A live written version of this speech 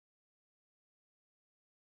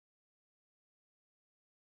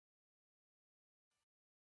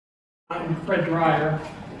I'm Fred Dreyer.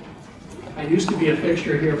 I used to be a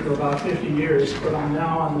fixture here for about 50 years, but I'm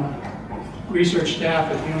now on the research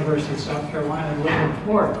staff at the University of South Carolina and live in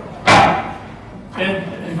Florida.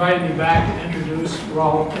 Ed invited me back to introduce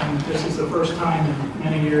Rolf, and this is the first time in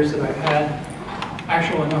many years that I've had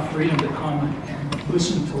actual enough freedom to come and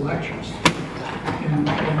listen to lectures in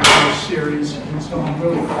this series, and so I'm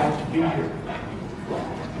really glad to be here.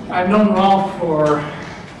 I've known Rolf for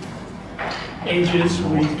ages.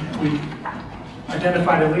 We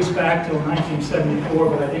identified at least back till 1974,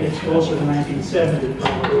 but I think it's closer to 1970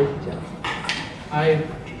 probably. I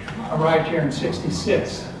arrived here in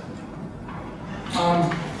 '66.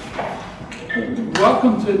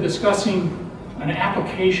 Welcome to discussing an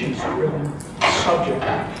applications-driven subject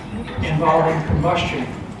involving combustion.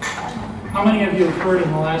 How many of you have heard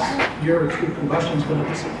in the last year or two combustion is going to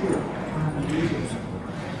disappear?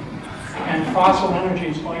 And fossil energy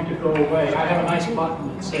is going to go away. I have a nice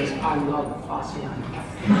button that says, I love fossil energy.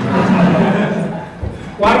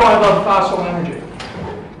 Why do I love fossil energy?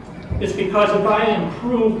 It's because if I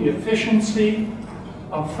improve the efficiency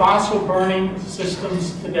of fossil burning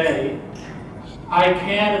systems today, I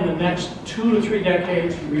can, in the next 2 to 3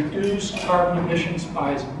 decades, reduce carbon emissions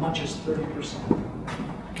by as much as 30%.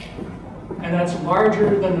 And that's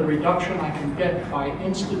larger than the reduction I can get by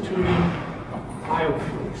instituting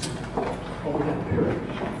biofuels over that period.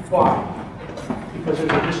 Why? Because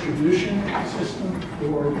there's a distribution system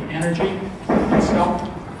for the energy itself.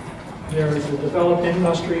 There is a developed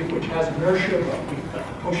industry which has inertia, but we've got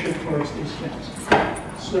to push it towards these things.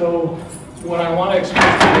 So what I want to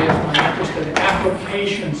express today is my interest in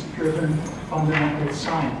applications-driven fundamental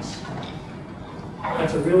science.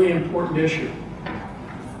 That's a really important issue.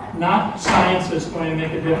 Not science that's going to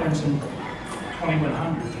make a difference in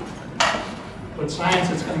 2100. But science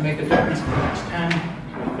that's going to make a difference in the next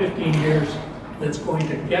 10, 15 years that's going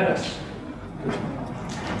to get us.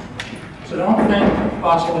 So don't think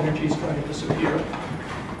fossil energy is going to disappear.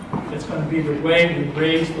 It's going to be the way we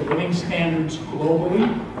raise the living standards globally.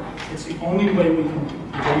 It's the only way we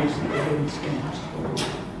can raise the living standards globally.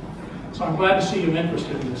 So I'm glad to see you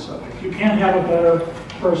interested in this subject. You can't have a better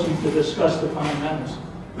person to discuss the fundamentals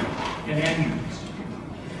in engines.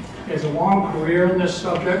 He has a long career in this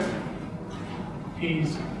subject.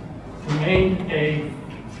 He's remained a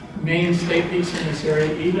mainstay piece in this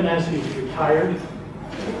area, even as he's retired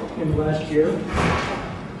in the last year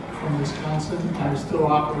from Wisconsin, and is still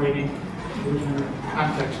operating within the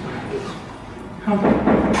context of his company.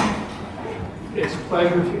 It's a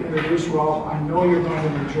pleasure to introduce Rolf. I know you're going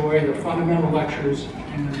to enjoy the fundamental lectures,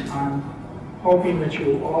 and I'm hoping that you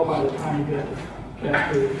will all, by the time you get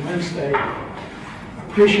to Wednesday,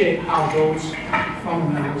 appreciate how those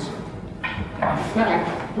fundamentals affect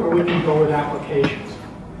where we can go with applications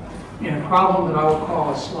in a problem that I will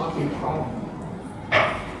call a sloppy problem.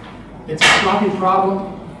 It's a sloppy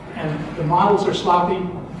problem, and the models are sloppy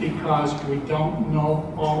because we don't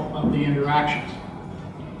know all of the interactions.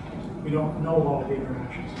 We don't know all of the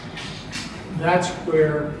interactions. That's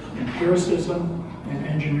where empiricism and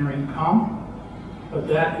engineering come, but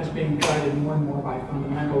that is being guided more and more by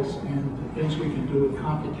fundamentals and the things we can do with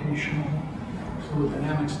computational fluid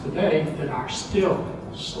dynamics today that are still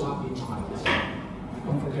sloppy models.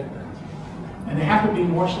 Don't forget that. And they have to be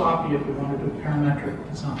more sloppy if we want to do parametric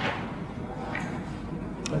design.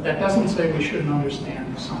 But that doesn't say we shouldn't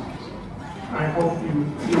understand the science. I hope you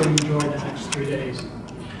enjoy the next 3 days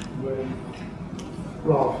with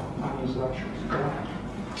Rolf on his lectures.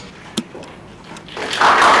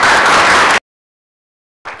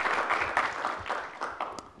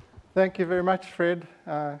 Thank you very much, Fred.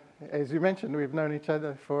 As you mentioned, we've known each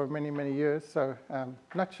other for many, many years, so I'm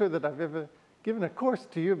not sure that I've ever given a course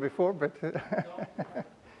to you before, but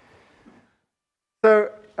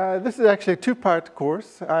so this is actually a 2-part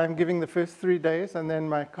course. I'm giving the first 3 days, and then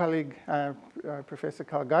my colleague, Professor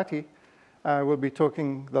Kalgati, will be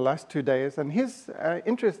talking the last 2 days. And his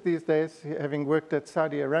interest these days, having worked at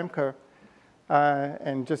Saudi Aramco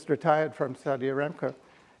and just retired from Saudi Aramco,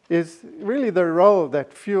 is really the role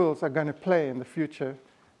that fuels are going to play in the future,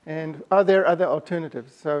 and are there other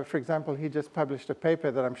alternatives? So, for example, he just published a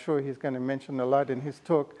paper that I'm sure he's going to mention a lot in his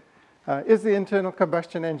talk. Is the internal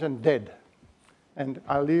combustion engine dead? And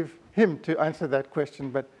I'll leave him to answer that question,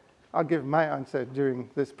 but I'll give my answer during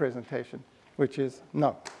this presentation, which is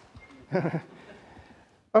no.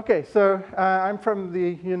 Okay, so I'm from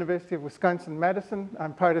the University of Wisconsin-Madison.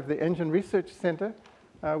 I'm part of the Engine Research Center.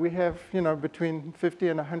 We have, between 50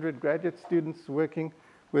 and 100 graduate students working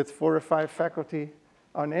with 4 or 5 faculty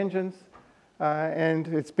on engines, and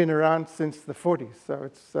it's been around since the 40s.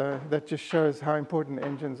 So that just shows how important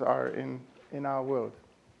engines are in our world.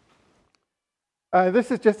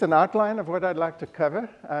 This is just an outline of what I'd like to cover.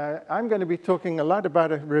 I'm going to be talking a lot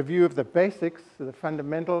about a review of the basics, the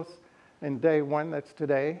fundamentals in day one, that's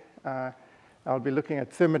today. I'll be looking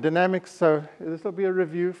at thermodynamics, so this will be a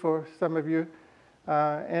review for some of you.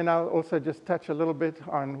 And I'll also just touch a little bit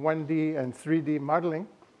on 1D and 3D modeling.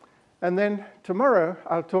 And then tomorrow,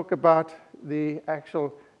 I'll talk about the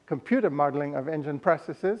actual computer modeling of engine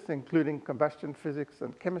processes, including combustion physics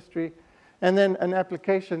and chemistry, and then an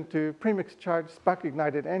application to premix charged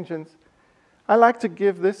spark-ignited engines. I like to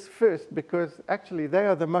give this first because actually they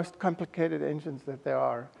are the most complicated engines that there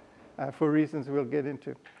are for reasons we'll get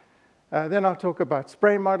into. Then I'll talk about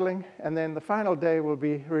spray modeling, and then the final day will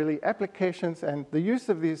be really applications and the use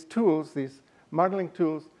of these tools, these modeling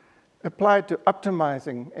tools, applied to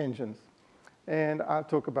optimizing engines. And I'll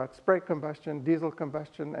talk about spray combustion, diesel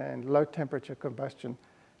combustion, and low temperature combustion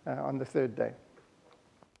on the third day.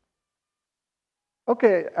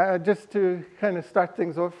 Okay, just to kind of start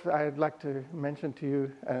things off, I'd like to mention to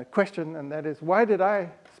you a question, and that is, why did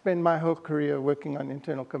I spend my whole career working on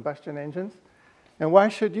internal combustion engines? And why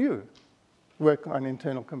should you work on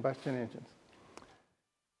internal combustion engines?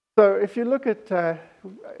 So if you look at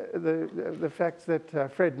the facts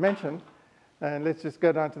that Fred mentioned, and let's just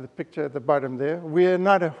go down to the picture at the bottom there. We're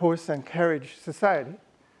not a horse and carriage society.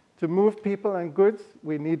 To move people and goods,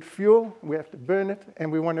 we need fuel, we have to burn it,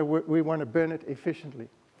 and we want to burn it efficiently.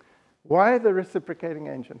 Why the reciprocating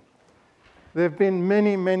engine? There have been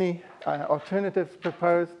many, many alternatives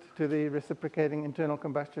proposed to the reciprocating internal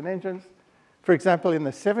combustion engines. For example, in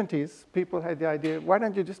the 70s, people had the idea, why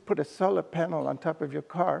don't you just put a solar panel on top of your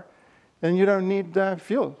car, and you don't need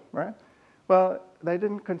fuel, right? Well, they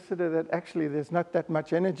didn't consider that actually there's not that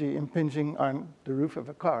much energy impinging on the roof of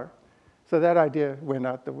a car. So that idea went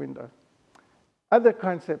out the window. Other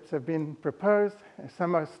concepts have been proposed.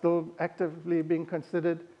 Some are still actively being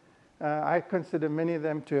considered. I consider many of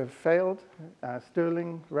them to have failed.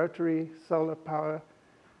 Stirling, rotary, solar power,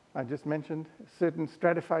 I just mentioned, certain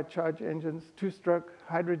stratified charge engines, two-stroke,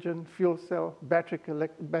 hydrogen, fuel cell,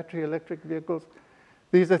 battery electric vehicles.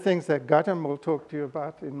 These are things that Gautam will talk to you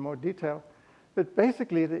about in more detail. But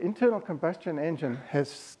basically, the internal combustion engine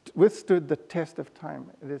has withstood the test of time.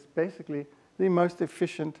 It is basically the most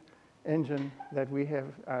efficient engine that we have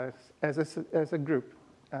as a group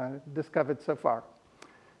discovered so far.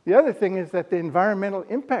 The other thing is that the environmental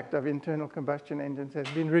impact of internal combustion engines has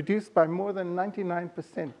been reduced by more than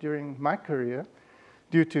 99% during my career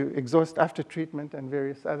due to exhaust aftertreatment and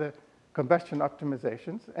various other combustion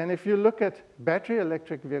optimizations. And if you look at battery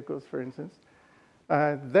electric vehicles, for instance,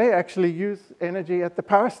 they actually use energy at the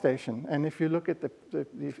power station. And if you look at the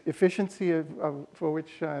efficiency for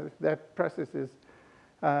which that process is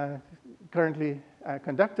currently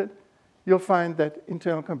conducted, you'll find that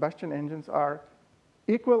internal combustion engines are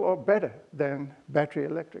equal or better than battery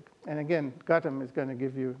electric. And again, Gautam is going to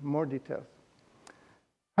give you more details.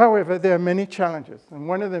 However, there are many challenges. And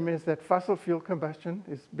one of them is that fossil fuel combustion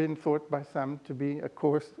has been thought by some to be a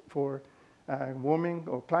cause for warming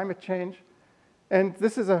or climate change. And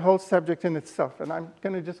this is a whole subject in itself, and I'm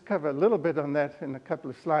going to just cover a little bit on that in a couple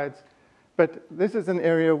of slides. But this is an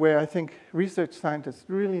area where I think research scientists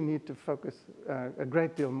really need to focus a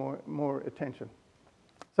great deal more attention.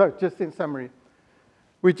 So just in summary,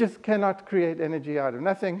 we just cannot create energy out of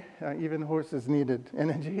nothing. Even horses needed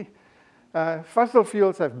energy. Fossil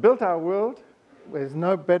fuels have built our world. There's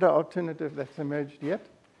no better alternative that's emerged yet.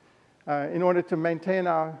 In order to maintain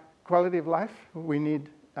our quality of life, we need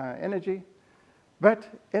energy. But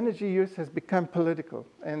energy use has become political,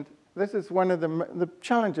 and this is one of the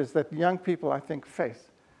challenges that young people, I think,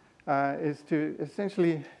 face, is to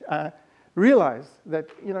essentially realize that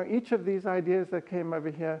each of these ideas that came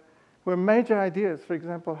over here were major ideas. For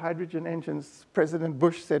example, hydrogen engines. President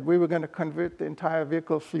Bush said we were going to convert the entire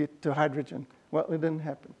vehicle fleet to hydrogen. Well, it didn't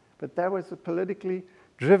happen, but that was a politically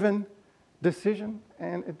driven decision,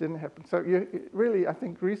 and it didn't happen. So really, I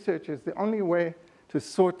think research is the only way to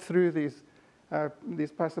sort through these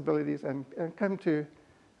possibilities and come to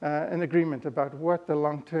an agreement about what the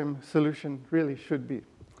long-term solution really should be.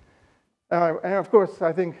 And of course,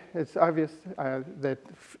 I think it's obvious that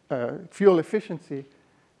fuel efficiency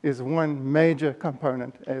is one major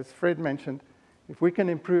component. As Fred mentioned, if we can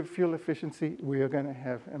improve fuel efficiency, we are going to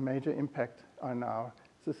have a major impact on our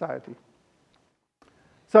society.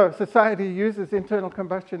 So society uses internal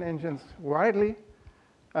combustion engines widely.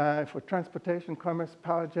 For transportation, commerce,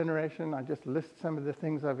 power generation. I just list some of the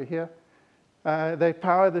things over here. They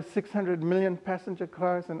power the 600 million passenger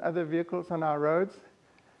cars and other vehicles on our roads.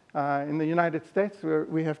 In the United States,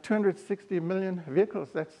 we have 260 million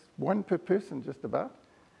vehicles. That's one per person, just about.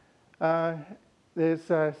 There's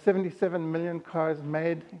 77 million cars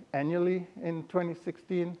made annually in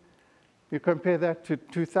 2016. You compare that to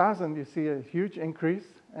 2000, you see a huge increase,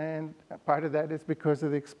 and part of that is because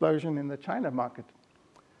of the explosion in the China market.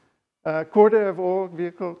 A quarter of all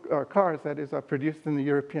cars, that is, are produced in the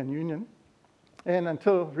European Union, and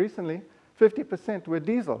until recently, 50% were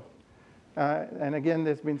diesel. And again,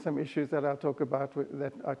 there's been some issues that I'll talk about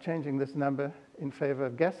that are changing this number in favor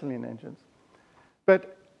of gasoline engines.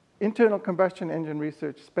 But internal combustion engine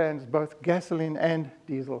research spans both gasoline and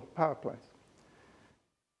diesel power plants.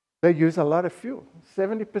 They use a lot of fuel.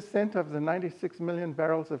 70% of the 96 million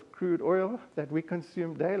barrels of crude oil that we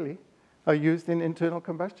consume daily are used in internal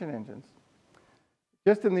combustion engines.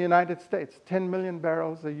 Just in the United States, 10 million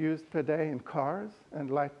barrels are used per day in cars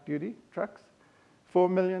and light-duty trucks, 4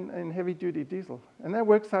 million in heavy-duty diesel. And that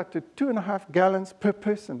works out to 2.5 gallons per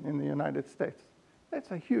person in the United States.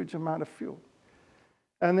 That's a huge amount of fuel.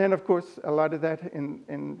 And then, of course, a lot of that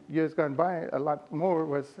in years gone by, a lot more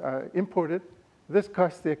was imported. This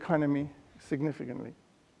costs the economy significantly.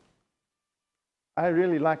 I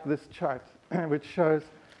really like this chart, which shows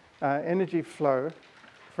energy flow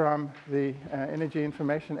from the Energy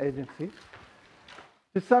Information Agency.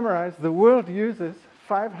 To summarize, the world uses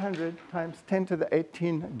 500 times 10 to the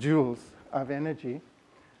 18 joules of energy.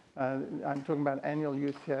 I'm talking about annual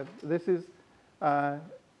use here. This is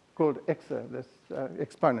called exa, this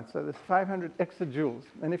exponent. So there's 500 exajoules.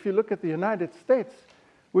 And if you look at the United States,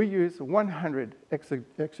 we use 100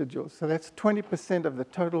 exajoules. So that's 20% of the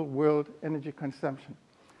total world energy consumption.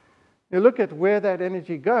 You look at where that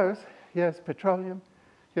energy goes. Here's petroleum,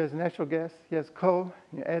 here's natural gas, here's coal.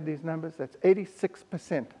 You add these numbers, that's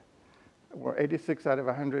 86%, or 86 out of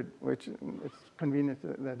 100, which it's convenient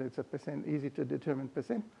that it's a percent, easy to determine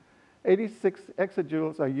percent. 86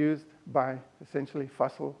 exajoules are used by essentially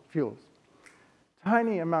fossil fuels.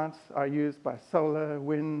 Tiny amounts are used by solar,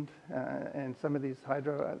 wind, and some of these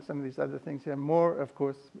hydro, some of these other things here. More, of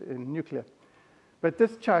course, in nuclear. But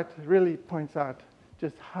this chart really points out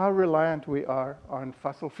just how reliant we are on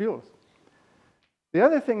fossil fuels. The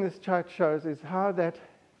other thing this chart shows is how that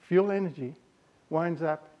fuel energy winds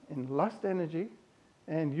up in lost energy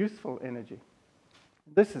and useful energy.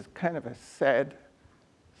 This is kind of a sad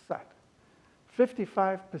sight.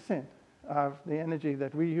 55% of the energy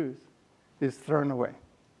that we use is thrown away.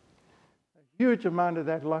 A huge amount of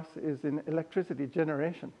that loss is in electricity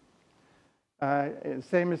generation.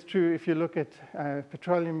 Same is true if you look at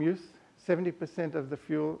petroleum use. 70% of the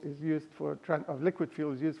fuel is used for, of liquid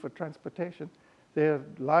fuel is used for transportation. There are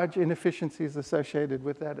large inefficiencies associated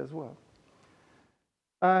with that as well.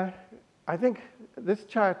 I think this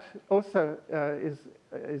chart also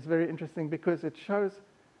is very interesting because it shows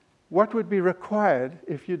what would be required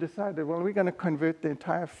if you decided, well, we're going to convert the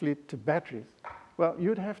entire fleet to batteries. Well,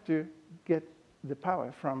 you'd have to get the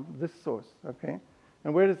power from this source, okay?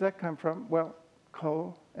 And where does that come from? Well,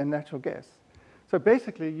 coal and natural gas. So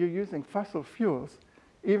basically, you're using fossil fuels,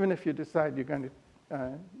 even if you decide you're going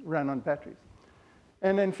to run on batteries.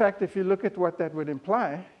 And in fact, if you look at what that would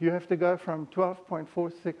imply, you have to go from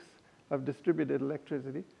 12.46 of distributed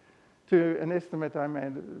electricity to an estimate I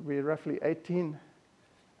made would be roughly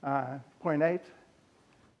 18.8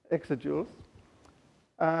 exajoules.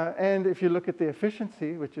 And if you look at the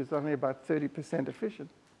efficiency, which is only about 30% efficient,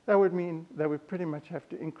 that would mean that we pretty much have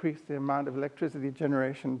to increase the amount of electricity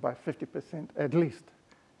generation by 50% at least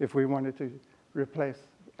if we wanted to replace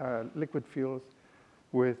liquid fuels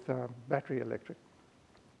with battery electric.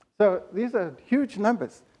 So these are huge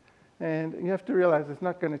numbers, and you have to realize it's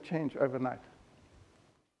not going to change overnight.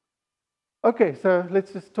 Okay, so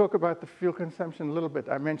let's just talk about the fuel consumption a little bit.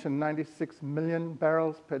 I mentioned 96 million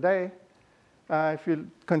barrels per day. If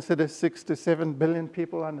you consider 6 to 7 billion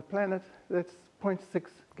people on the planet, that's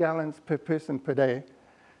 0.6 gallons per person per day.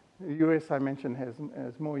 The US, I mentioned, has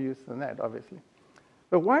more use than that, obviously.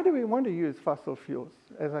 But why do we want to use fossil fuels?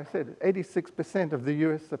 As I said, 86% of the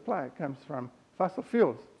US supply comes from fossil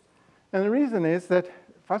fuels. And the reason is that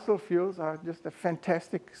fossil fuels are just a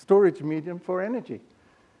fantastic storage medium for energy.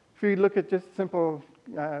 If you look at just simple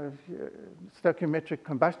stoichiometric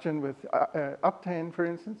combustion with octane, for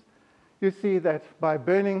instance, you see that by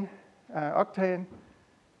burning octane,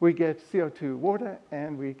 we get CO2 water,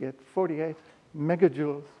 and we get 48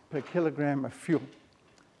 megajoules per kilogram of fuel.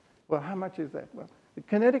 Well, how much is that? Well, the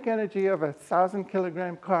kinetic energy of a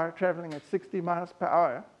 1,000-kilogram car traveling at 60 miles per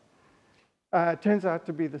hour turns out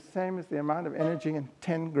to be the same as the amount of energy in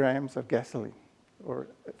 10 grams of gasoline, or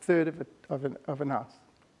a third of an ounce,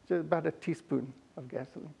 just about a teaspoon of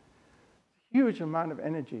gasoline. Huge amount of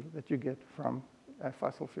energy that you get from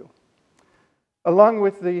fossil fuel. Along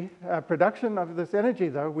with the production of this energy,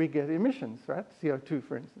 though, we get emissions, right? CO2,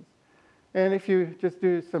 for instance. And if you just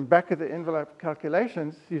do some back-of-the-envelope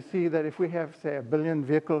calculations, you see that if we have, say, 1 billion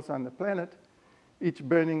vehicles on the planet, each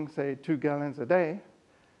burning, say, 2 gallons a day,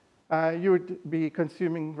 you would be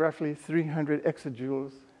consuming roughly 300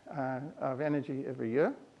 exajoules of energy every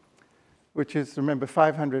year, which is, remember,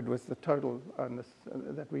 500 was the total on this,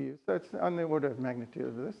 that we used. So it's on the order of magnitude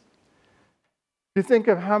of this. If you think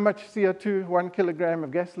of how much CO2 1 kilogram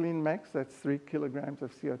of gasoline makes, that's 3 kilograms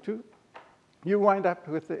of CO2, you wind up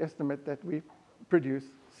with the estimate that we produce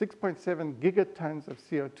 6.7 gigatons of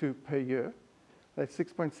CO2 per year. That's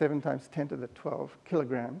 6.7 times 10 to the 12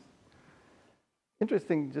 kilograms.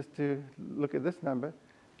 Interesting just to look at this number.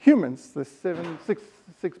 Humans, the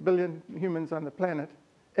 6 billion humans on the planet,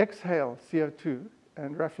 exhale CO2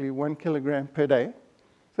 and roughly 1 kilogram per day.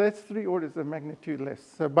 So that's 3 orders of magnitude less.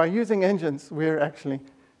 So by using engines, we're actually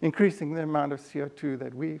increasing the amount of CO2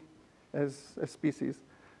 that we, as a species,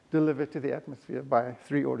 deliver to the atmosphere by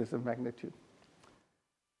 3 orders of magnitude.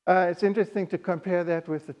 It's interesting to compare that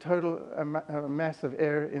with the total mass of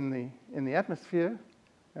air in the atmosphere,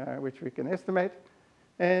 which we can estimate.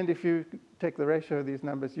 And if you take the ratio of these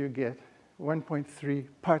numbers, you get 1.3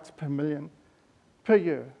 parts per million per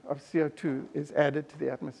year of CO2 is added to the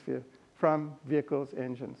atmosphere from vehicles'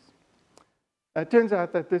 engines. It turns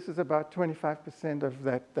out that this is about 25% of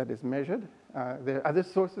that is measured. There are other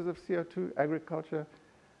sources of CO2, agriculture,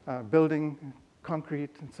 building,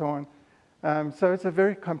 concrete, and so on. So it's a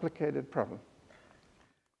very complicated problem.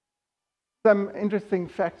 Some interesting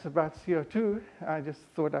facts about CO2, I just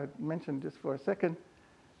thought I'd mention just for a second.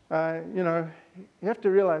 You know, you have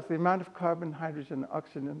to realize the amount of carbon, hydrogen,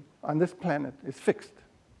 oxygen on this planet is fixed.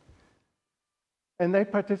 And they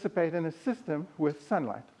participate in a system with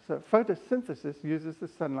sunlight. So photosynthesis uses the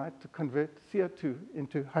sunlight to convert CO2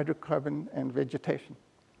 into hydrocarbon and vegetation.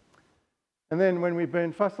 And then when we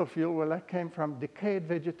burn fossil fuel, well, that came from decayed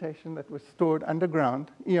vegetation that was stored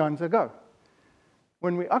underground eons ago.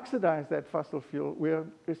 When we oxidize that fossil fuel, we are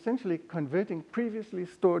essentially converting previously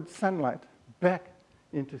stored sunlight back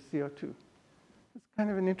into CO2. It's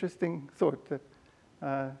kind of an interesting thought that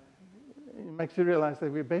it makes you realize that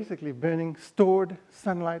we're basically burning stored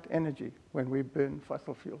sunlight energy when we burn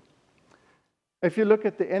fossil fuel. If you look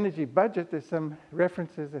at the energy budget, there's some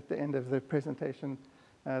references at the end of the presentation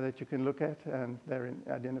that you can look at, and they're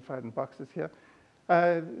identified in boxes here.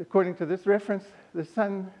 According to this reference, the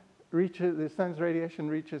sun's radiation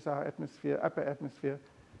reaches our atmosphere, upper atmosphere,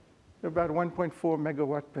 about 1.4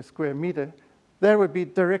 megawatt per square meter. That would be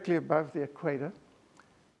directly above the equator,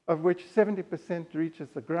 of which 70% reaches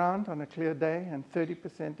the ground on a clear day, and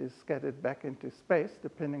 30% is scattered back into space,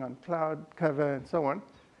 depending on cloud cover and so on.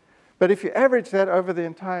 But if you average that over the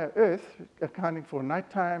entire Earth, accounting for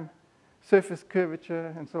nighttime, surface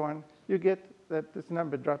curvature, and so on, you get that this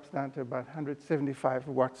number drops down to about 175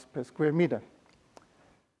 watts per square meter.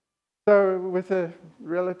 So with a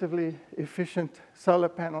relatively efficient solar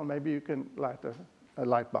panel, maybe you can light a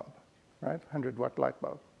light bulb, right? 100-watt light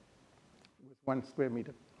bulb with 1 square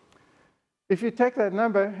meter. If you take that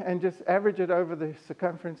number and just average it over the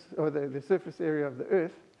circumference or the surface area of the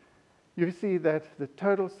Earth, you see that the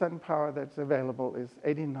total sun power that's available is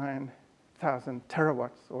 89,000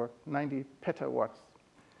 terawatts, or 90 petawatts.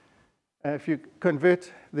 If you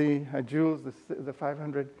convert the joules, the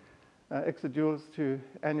 500 exajoules to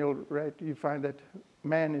annual rate, you find that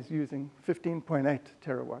man is using 15.8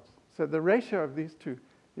 terawatts. So the ratio of these two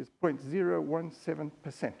is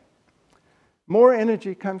 0.017%. More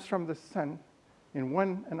energy comes from the sun in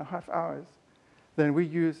 1.5 hours than we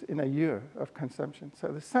use in a year of consumption. So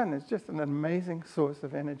the sun is just an amazing source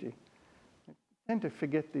of energy. I tend to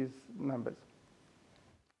forget these numbers.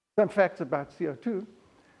 Some facts about CO2.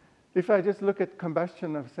 If I just look at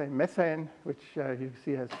combustion of, say, methane, which you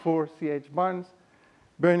see has 4 CH bonds,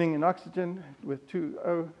 burning in oxygen with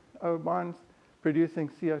 2 O bonds, producing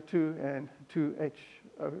CO2 and 2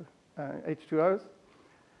 H2Os.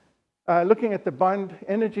 Looking at the bond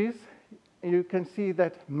energies, you can see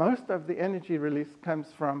that most of the energy release comes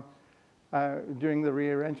from, during the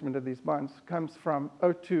rearrangement of these bonds, comes from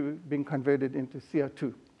O2 being converted into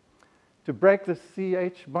CO2. To break the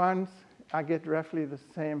CH bonds, I get roughly the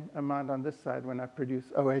same amount on this side when I produce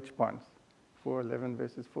OH bonds, 411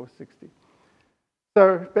 versus 460.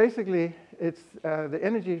 So basically, it's, the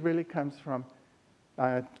energy really comes from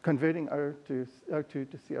converting O2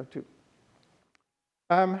 to CO2.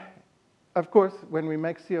 Of course, when we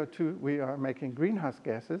make CO2, we are making greenhouse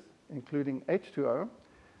gases, including H2O.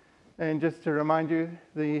 And just to remind you,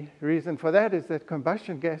 the reason for that is that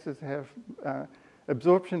combustion gases have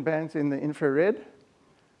absorption bands in the infrared.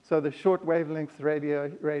 So the short wavelength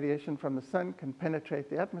radiation from the sun can penetrate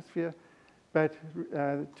the atmosphere, but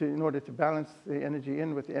in order to balance the energy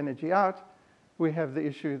in with the energy out, we have the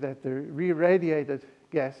issue that the re-radiated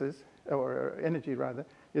gases, or energy rather,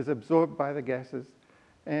 is absorbed by the gases,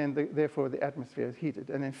 and therefore the atmosphere is heated.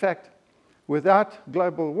 And in fact, without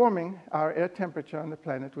global warming, our air temperature on the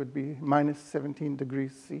planet would be minus 17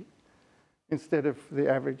 degrees C instead of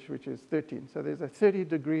the average, which is 13. So there's a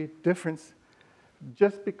 30-degree difference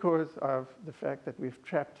just because of the fact that we've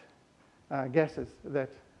trapped gases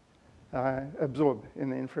that absorb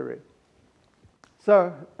in the infrared.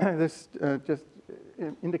 So this just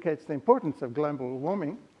indicates the importance of global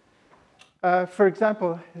warming. For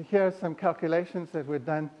example, here are some calculations that were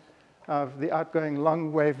done of the outgoing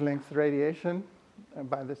long wavelength radiation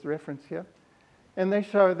by this reference here. And they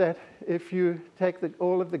show that if you take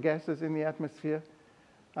all of the gases in the atmosphere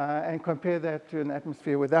and compare that to an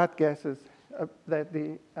atmosphere without gases, that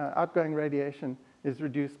the outgoing radiation is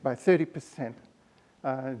reduced by 30%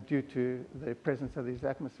 due to the presence of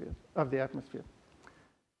the atmosphere.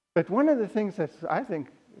 But one of the things that's, I think,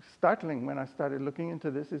 startling when I started looking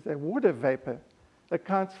into this is that water vapor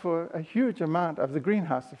accounts for a huge amount of the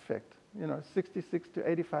greenhouse effect. 66 to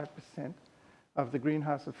 85% of the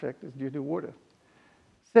greenhouse effect is due to water.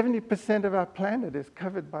 70% of our planet is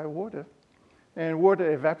covered by water, and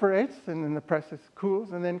water evaporates and in the process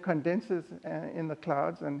cools and then condenses in the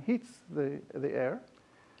clouds and heats the air.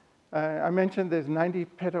 I mentioned there's 90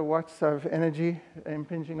 petawatts of energy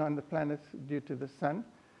impinging on the planet due to the sun.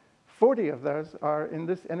 40 of those are in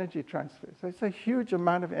this energy transfer. So it's a huge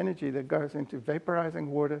amount of energy that goes into vaporizing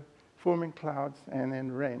water, forming clouds, and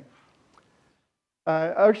then rain.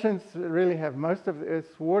 Oceans really have most of the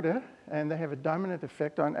Earth's water, and they have a dominant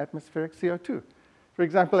effect on atmospheric CO2. For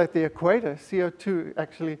example, at the equator, CO2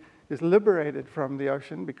 actually is liberated from the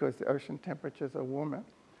ocean because the ocean temperatures are warmer,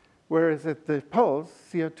 whereas at the poles,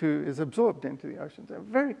 CO2 is absorbed into the oceans. They're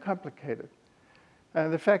very complicated.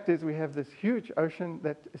 The fact is we have this huge ocean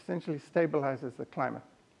that essentially stabilizes the climate.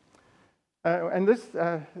 And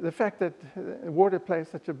the fact that water plays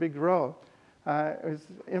such a big role is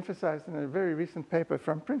emphasized in a very recent paper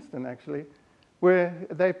from Princeton, actually, where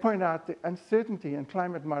they point out the uncertainty in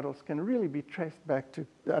climate models can really be traced back to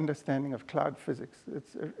the understanding of cloud physics.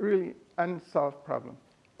 It's a really unsolved problem.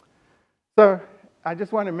 So I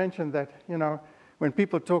just want to mention that, when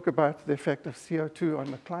people talk about the effect of CO2 on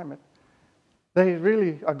the climate, they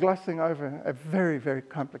really are glossing over a very, very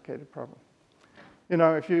complicated problem.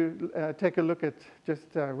 If you take a look at just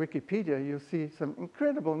Wikipedia, you'll see some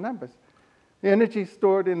incredible numbers. The energy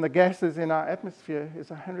stored in the gases in our atmosphere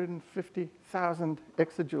is 150,000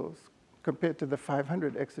 exajoules compared to the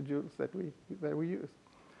 500 exajoules that we use.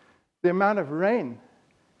 The amount of rain,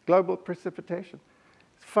 global precipitation,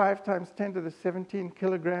 is 5 times 10 to the 17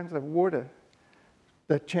 kilograms of water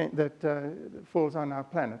that falls on our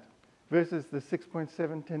planet versus the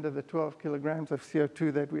 6.7 10 to the 12 kilograms of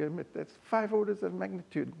CO2 that we emit. That's 5 orders of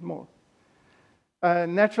magnitude more.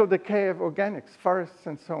 Natural decay of organics, forests,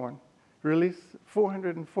 and so on, release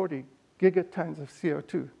 440 gigatons of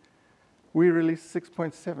CO2. We release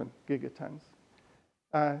 6.7 gigatons.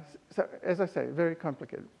 So, as I say, very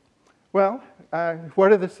complicated. Well,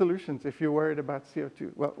 what are the solutions if you're worried about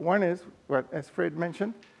CO2? Well, one is, as Fred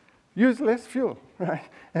mentioned, use less fuel, right?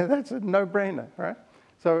 And that's a no-brainer, right?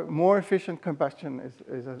 So more efficient combustion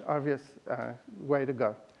is an obvious way to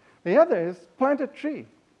go. The other is plant a tree.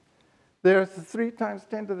 There's 3 times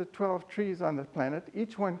 10 to the 12 trees on the planet.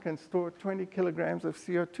 Each one can store 20 kilograms of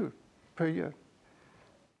CO2 per year.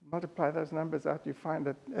 Multiply those numbers out, you find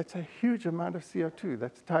that it's a huge amount of CO2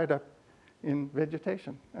 that's tied up in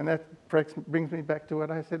vegetation. And that brings me back to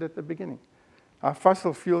what I said at the beginning. Our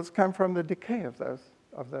fossil fuels come from the decay of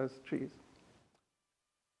those trees.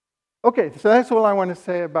 Okay, so that's all I want to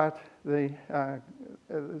say about the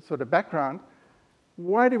sort of background.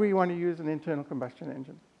 Why do we want to use an internal combustion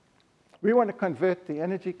engine? We want to convert the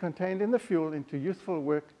energy contained in the fuel into useful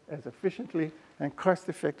work as efficiently and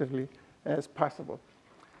cost-effectively as possible.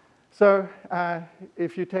 So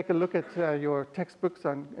if you take a look at your textbooks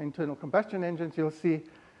on internal combustion engines, you'll see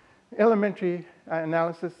elementary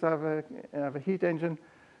analysis of a heat engine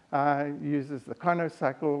uses the Carnot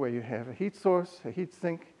cycle, where you have a heat source, a heat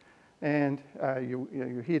sink, and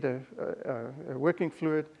you heat a working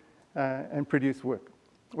fluid and produce work.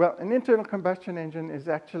 Well, an internal combustion engine is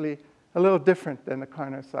actually a little different than the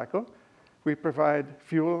Carnot cycle. We provide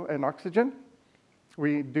fuel and oxygen.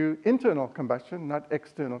 We do internal combustion, not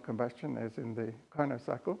external combustion, as in the Carnot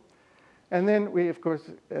cycle. And then we, of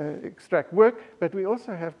course, extract work, but we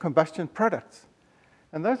also have combustion products.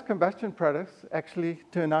 And those combustion products actually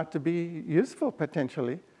turn out to be useful,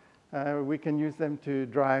 potentially, We can use them to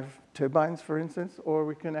drive turbines, for instance, or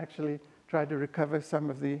we can actually try to recover some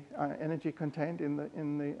of the energy contained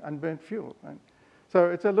in the unburnt fuel. Right? So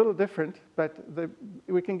it's a little different, but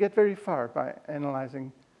we can get very far by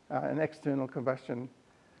analyzing an external combustion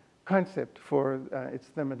concept for its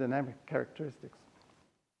thermodynamic characteristics.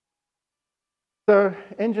 So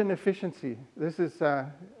engine efficiency. This is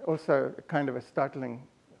also kind of a startling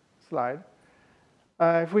slide.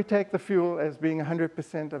 If we take the fuel as being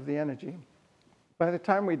 100% of the energy, by the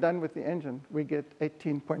time we're done with the engine, we get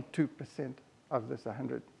 18.2% of this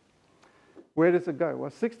 100. Where does it go?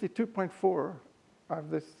 Well, 62.4 of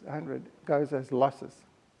this 100 goes as losses.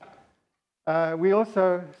 We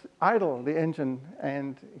also idle the engine,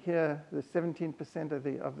 and here the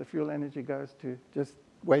 17% of the fuel energy goes to just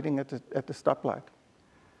waiting at the stoplight.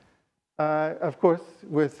 Of course,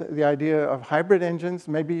 with the idea of hybrid engines,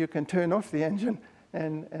 maybe you can turn off the engine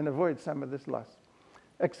and avoid some of this loss.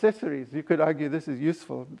 Accessories, you could argue this is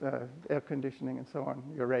useful, air conditioning and so on,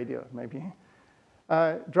 your radio maybe.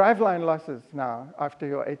 Driveline losses now, after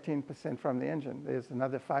your 18% from the engine, there's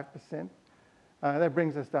another 5%. That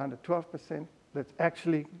brings us down to 12%. That's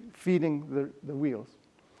actually feeding the wheels.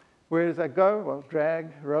 Where does that go? Well,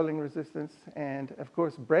 drag, rolling resistance, and of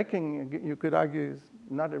course braking, you could argue, is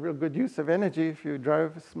not a real good use of energy. If you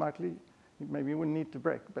drove smartly, maybe you wouldn't need to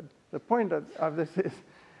brake. But the point of this is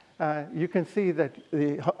you can see that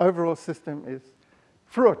the overall system is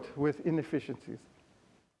fraught with inefficiencies.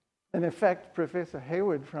 And in fact, Professor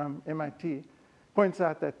Hayward from MIT points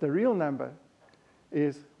out that the real number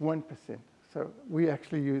is 1%. So we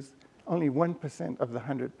actually use only 1% of the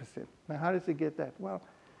 100%. Now, how does he get that? Well,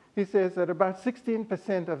 he says that about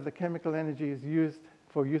 16% of the chemical energy is used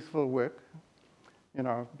for useful work. You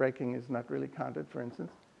know, braking is not really counted, for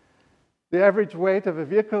instance. The average weight of a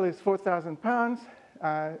vehicle is 4,000 pounds.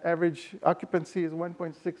 Average occupancy is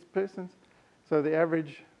 1.6 persons. So the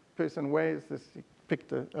average person weighs this. He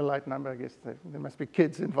picked a light number. I guess there must be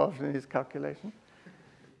kids involved in his calculation.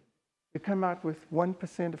 You come out with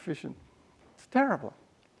 1% efficient. It's terrible.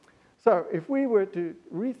 So if we were to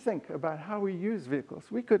rethink about how we use vehicles,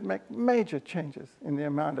 we could make major changes in the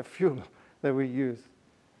amount of fuel that we use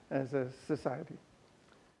as a society.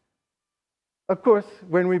 Of course,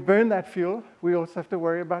 when we burn that fuel, we also have to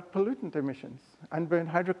worry about pollutant emissions, unburned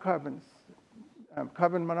hydrocarbons,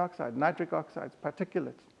 carbon monoxide, nitric oxides,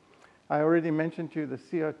 particulates. I already mentioned to you the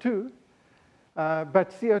CO2,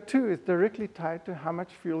 but CO2 is directly tied to how much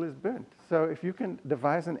fuel is burnt. So if you can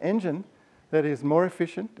devise an engine that is more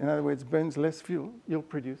efficient, in other words, burns less fuel, you'll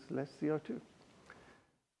produce less CO2.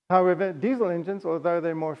 However, diesel engines, although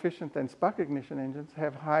they're more efficient than spark ignition engines,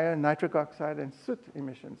 have higher nitric oxide and soot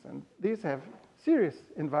emissions, and these have serious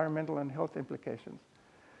environmental and health implications.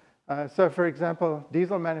 So, for example,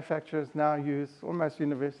 diesel manufacturers now use almost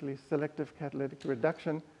universally selective catalytic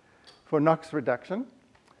reduction for NOx reduction.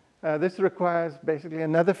 This requires basically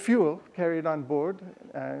another fuel carried on board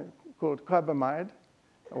called carbamide,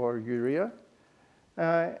 or urea,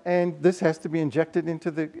 and this has to be injected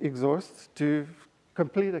into the exhaust to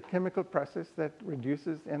complete a chemical process that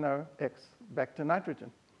reduces NOx back to nitrogen.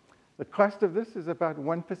 The cost of this is about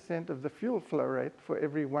 1% of the fuel flow rate for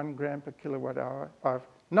every 1 gram per kilowatt hour of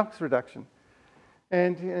NOx reduction.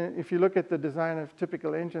 And if you look at the design of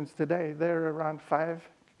typical engines today, they're around 5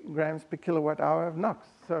 grams per kilowatt hour of NOx.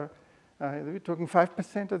 So we're talking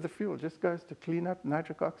 5% of the fuel just goes to clean up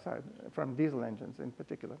nitric oxide from diesel engines in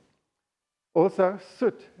particular. Also,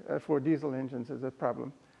 soot for diesel engines is a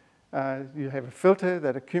problem. You have a filter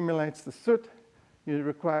that accumulates the soot. You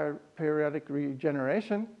require periodic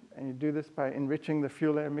regeneration, and you do this by enriching the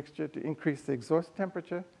fuel-air mixture to increase the exhaust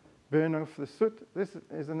temperature, burn off the soot. This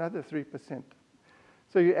is another 3%.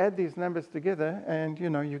 So you add these numbers together, and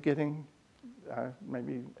you're getting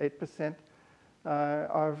maybe 8%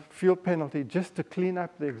 of fuel penalty just to clean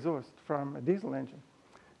up the exhaust from a diesel engine.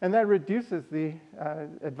 And that reduces the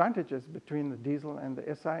advantages between the diesel and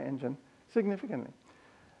the SI engine significantly.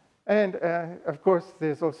 And of course,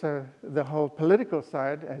 there's also the whole political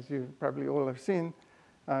side, as you probably all have seen.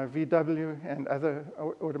 VW and other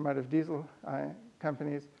automotive diesel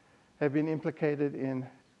companies have been implicated in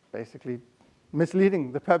basically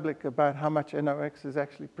misleading the public about how much NOx is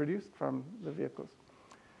actually produced from the vehicles.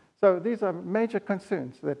 So these are major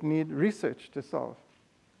concerns that need research to solve.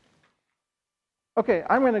 Okay,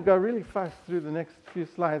 I'm going to go really fast through the next few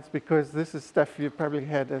slides because this is stuff you probably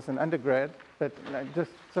had as an undergrad, but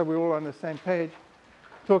just so we're all on the same page,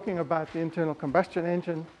 talking about the internal combustion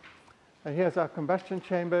engine. Here's our combustion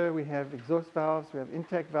chamber. We have exhaust valves, we have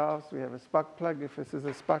intake valves, we have a spark plug if this is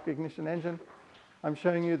a spark ignition engine. I'm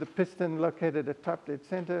showing you the piston located at top dead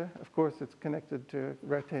center. Of course, it's connected to a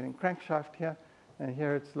rotating crankshaft here, and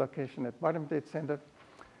here it's location at bottom dead center.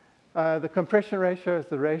 The compression ratio is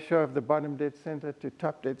the ratio of the bottom dead center to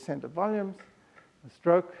top dead center volumes. The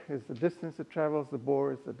stroke is the distance it travels. The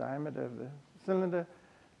bore is the diameter of the cylinder.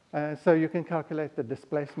 So you can calculate the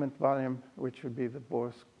displacement volume, which would be the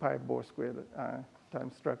pi bore squared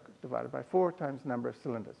times stroke divided by 4 times number of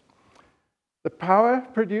cylinders. The power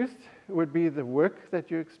produced would be the work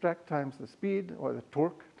that you extract times the speed, or the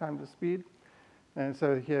torque times the speed. And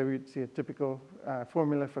so here we'd see a typical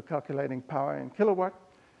formula for calculating power in kilowatt.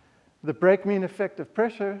 The brake mean effective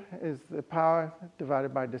pressure is the power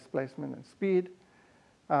divided by displacement and speed.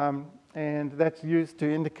 And that's used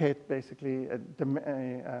to indicate basically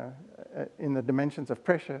in the dimensions of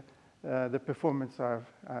pressure the performance of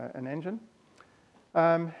an engine.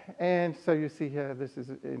 And so you see here, this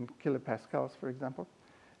is in kilopascals, for example.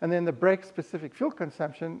 And then the brake-specific fuel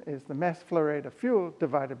consumption is the mass flow rate of fuel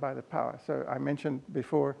divided by the power. So I mentioned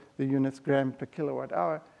before the units gram per kilowatt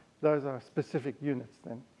hour. Those are specific units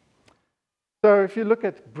then. So if you look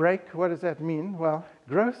at brake, what does that mean? Well,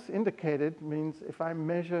 gross indicated means if I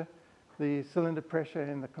measure the cylinder pressure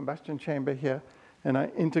in the combustion chamber here, and I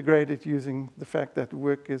integrate it using the fact that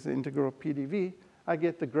work is integral PDV, I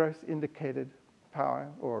get the gross indicated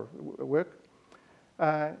power or work.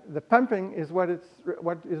 The pumping is what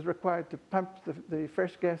is required to pump the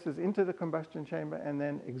fresh gases into the combustion chamber and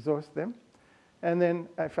then exhaust them. And then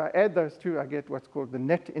if I add those two, I get what's called the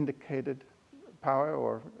net indicated power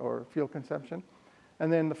or fuel consumption.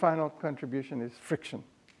 And then the final contribution is friction.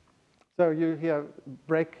 So you hear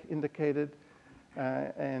brake indicated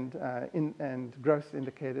and gross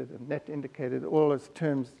indicated and net indicated, all as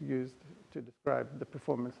terms used to describe the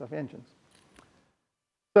performance of engines.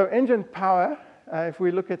 So engine power, if we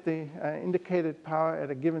look at the indicated power at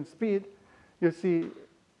a given speed, you'll see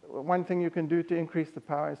one thing you can do to increase the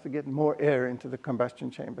power is to get more air into the combustion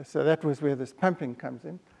chamber. So that was where this pumping comes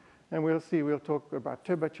in. And we'll talk about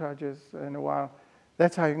turbochargers in a while.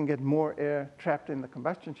 That's how you can get more air trapped in the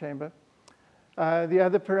combustion chamber. The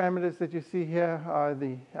other parameters that you see here are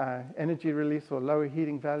the energy release or lower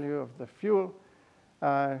heating value of the fuel.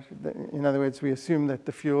 In other words, we assume that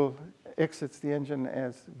the fuel exits the engine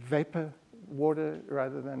as vapor water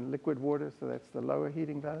rather than liquid water, so that's the lower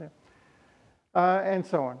heating value, and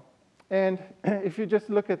so on. And if you just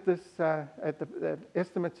look at this, at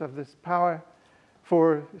estimates of this power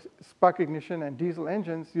for spark ignition and diesel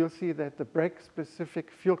engines, you'll see that the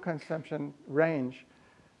brake-specific fuel consumption range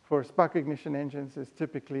for spark ignition engines is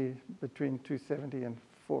typically between 270 and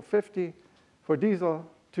 450. For diesel,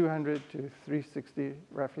 200 to 360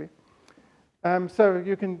 roughly. So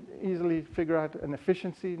you can easily figure out an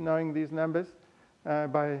efficiency knowing these numbers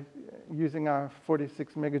by using our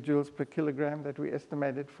 46 megajoules per kilogram that we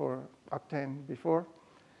estimated for octane before.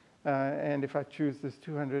 And if I choose this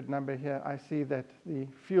 200 number here, I see that the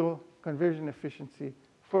fuel conversion efficiency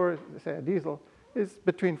for, say, a diesel is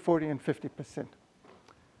between 40 and 50%,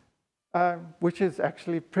 which is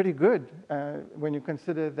actually pretty good when you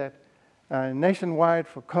consider that nationwide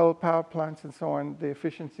for coal power plants and so on, the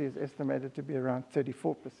efficiency is estimated to be around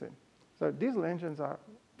 34%. So diesel engines are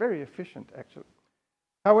very efficient, actually.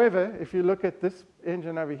 However, if you look at this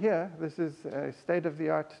engine over here, this is a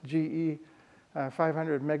state-of-the-art GE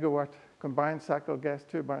 500 megawatt combined cycle gas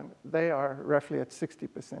turbine. They are roughly at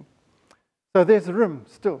 60%. So there's room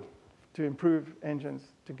still to improve engines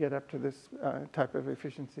to get up to this type of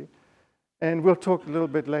efficiency. And we'll talk a little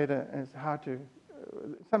bit later as how to,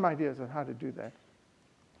 some ideas on how to do that.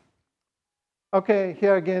 Okay,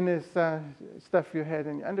 here again is stuff you had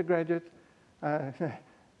in your undergraduate.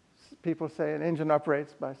 People say an engine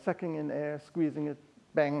operates by sucking in air, squeezing it,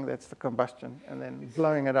 bang, that's the combustion, and then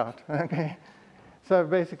blowing it out, okay? So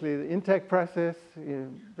basically, the intake process,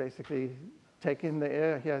 you basically take in the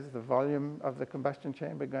air. Here's the volume of the combustion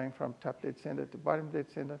chamber going from top dead center to bottom dead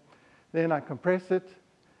center. Then I compress it,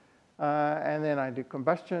 and then I do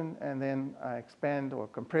combustion, and then I expand or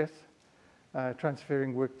compress,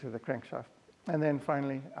 transferring work to the crankshaft. And then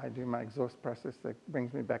finally, I do my exhaust process that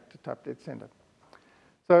brings me back to top dead center.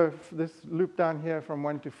 So this loop down here from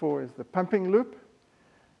 1 to 4 is the pumping loop,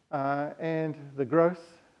 and the gross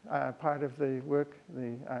part of the work,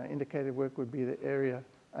 the indicated work, would be the area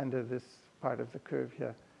under this part of the curve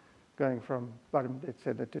here, going from bottom dead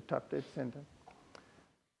center to top dead center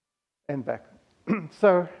and back.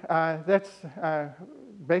 So that's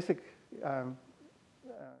basic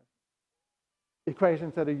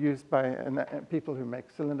equations that are used by people who make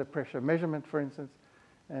cylinder pressure measurement, for instance,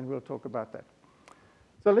 and we'll talk about that.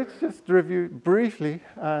 So let's just review briefly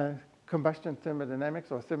combustion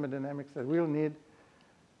thermodynamics or thermodynamics that we'll need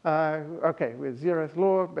Okay, with zeroth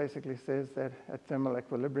law basically says that at thermal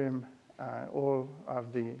equilibrium, all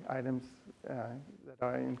of the items that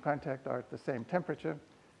are in contact are at the same temperature.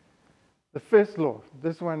 The first law,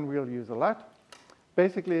 this one we'll use a lot.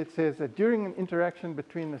 Basically, it says that during an interaction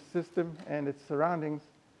between the system and its surroundings,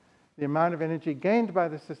 the amount of energy gained by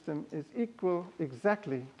the system is equal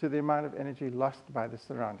exactly to the amount of energy lost by the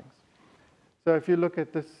surroundings. So if you look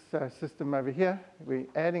at this system over here, we're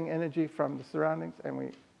adding energy from the surroundings and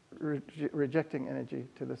we're rejecting energy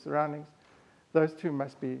to the surroundings. Those two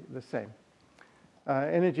must be the same.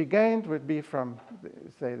 Energy gained would be from,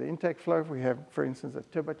 say, the intake flow. If we have, for instance, a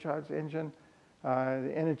turbocharged engine,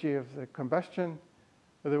 the energy of the combustion.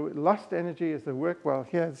 The lost energy is the work. Well,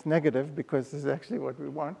 here it's negative because this is actually what we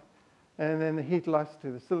want. And then the heat loss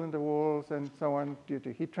to the cylinder walls and so on due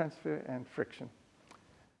to heat transfer and friction.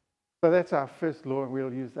 So that's our first law, and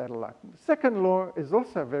we'll use that a lot. The second law is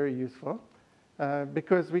also very useful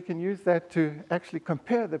because we can use that to actually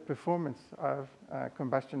compare the performance of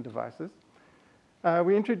combustion devices.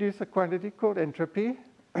 We introduce a quantity called entropy,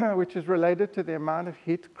 which is related to the amount of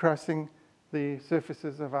heat crossing the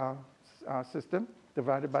surfaces of our system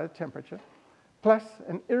divided by the temperature, plus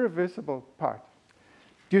an irreversible part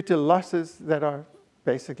due to losses that are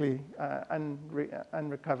basically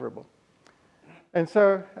unrecoverable. And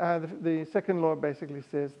so the second law basically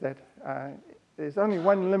says that there's only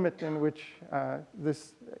one limit in which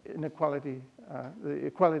this inequality, the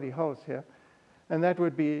equality holds here, and that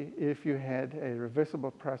would be if you had a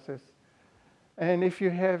reversible process. And if you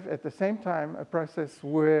have, at the same time, a process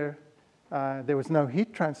where there was no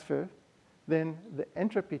heat transfer, then the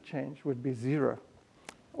entropy change would be zero,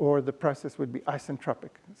 or the process would be isentropic.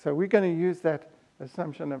 So we're going to use that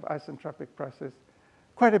assumption of isentropic process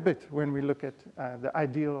quite a bit when we look at the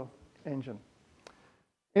ideal engine.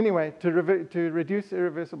 Anyway, to reduce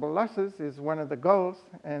irreversible losses is one of the goals,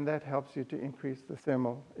 and that helps you to increase the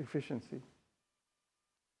thermal efficiency.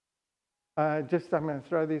 I'm going to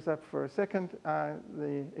throw these up for a second.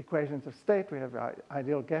 The equations of state, we have our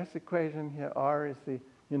ideal gas equation. Here, R is the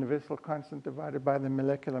universal constant divided by the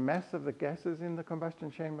molecular mass of the gases in the combustion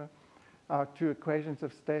chamber. Our two equations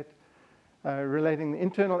of state relating the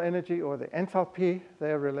internal energy or the enthalpy,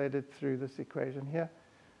 they are related through this equation here,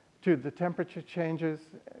 to the temperature changes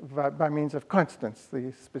by means of constants,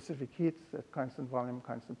 the specific heats at constant volume,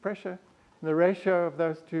 constant pressure. And the ratio of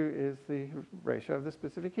those two is the ratio of the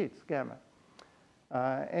specific heats, gamma.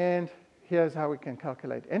 And here's how we can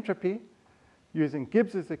calculate entropy using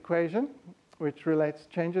Gibbs's equation, which relates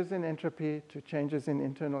changes in entropy to changes in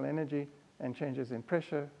internal energy and changes in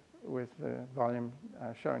pressure with the volume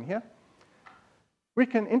shown here. We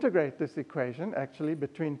can integrate this equation actually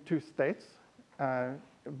between two states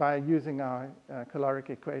by using our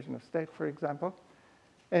caloric equation of state, for example,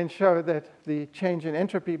 and show that the change in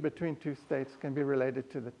entropy between two states can be related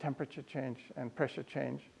to the temperature change and pressure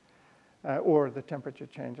change, or the temperature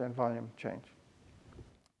change and volume change.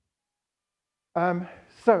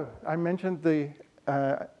 So I mentioned the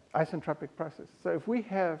isentropic process. So if we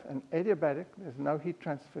have an adiabatic, there's no heat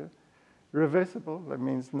transfer, reversible, that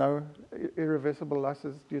means no irreversible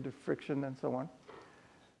losses due to friction and so on,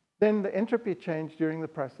 then the entropy change during the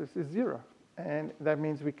process is zero. And that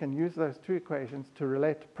means we can use those two equations to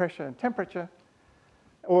relate pressure and temperature,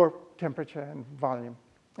 or temperature and volume.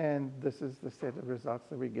 And this is the set of results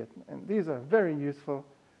that we get. And these are very useful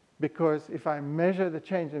because if I measure the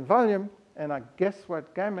change in volume and I guess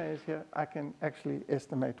what gamma is here, I can actually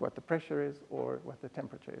estimate what the pressure is or what the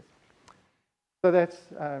temperature is. So that's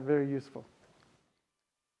very useful.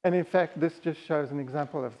 And in fact, this just shows an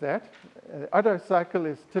example of that. Otto cycle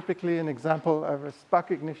is typically an example of a spark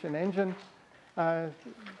ignition engine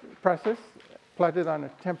process plotted on a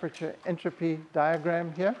temperature entropy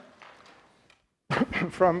diagram here.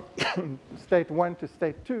 From state 1 to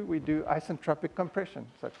state 2, we do isentropic compression,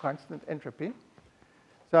 so constant entropy.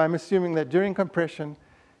 So I'm assuming that during compression,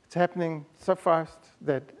 it's happening so fast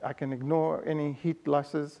that I can ignore any heat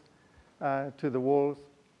losses to the walls,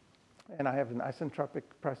 and I have an isentropic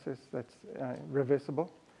process that's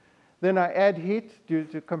reversible. Then I add heat due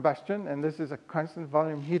to combustion, and this is a constant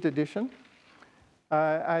volume heat addition.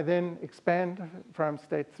 I then expand from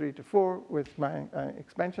state 3 to 4 with my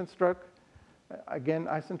expansion stroke, again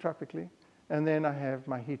isentropically, and then I have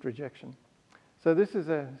my heat rejection. So this is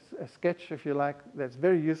a sketch, if you like, that's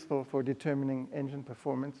very useful for determining engine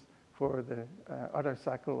performance for the Otto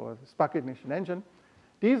cycle or the spark ignition engine.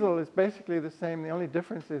 Diesel is basically the same. The only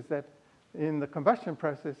difference is that in the combustion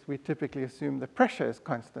process, we typically assume the pressure is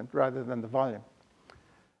constant rather than the volume.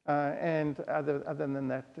 And other than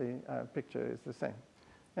that, the picture is the same.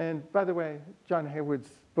 And by the way, John Haywood's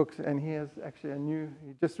books, and he has actually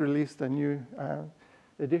he just released a new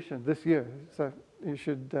edition this year, so you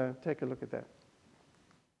should take a look at that.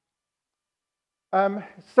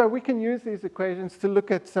 So we can use these equations to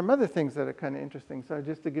look at some other things that are kind of interesting. So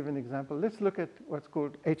just to give an example, let's look at what's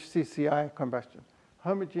called HCCI combustion,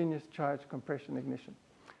 homogeneous charge compression ignition.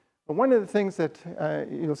 But one of the things that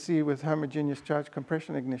you'll see with homogeneous charge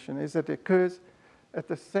compression ignition is that it occurs at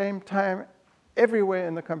the same time everywhere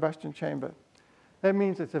in the combustion chamber. That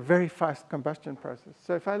means it's a very fast combustion process.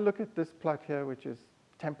 So if I look at this plot here, which is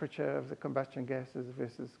temperature of the combustion gases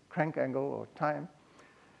versus crank angle or time,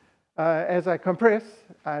 as I compress,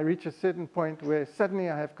 I reach a certain point where suddenly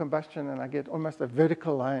I have combustion and I get almost a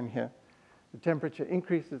vertical line here. The temperature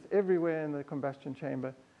increases everywhere in the combustion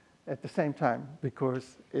chamber at the same time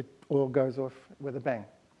because it all goes off with a bang.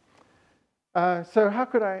 So how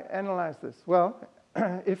could I analyze this? Well,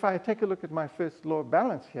 if I take a look at my first law of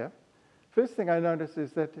balance here, first thing I notice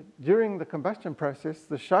is that during the combustion process,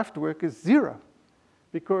 the shaft work is 0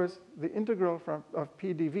 because the integral of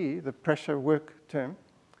PdV, the pressure work term,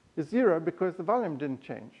 is 0 because the volume didn't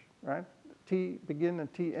change, right? T begin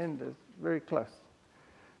and T end is very close.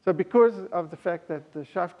 So because of the fact that the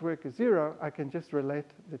shaft work is 0, I can just relate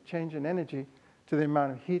the change in energy to the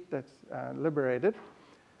amount of heat that's liberated.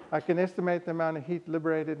 I can estimate the amount of heat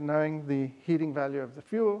liberated knowing the heating value of the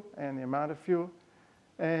fuel and the amount of fuel.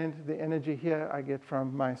 And the energy here I get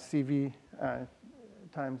from my CV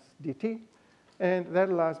times dt. And that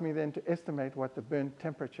allows me then to estimate what the burn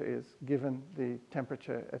temperature is given the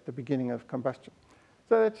temperature at the beginning of combustion.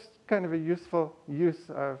 So that's kind of a useful use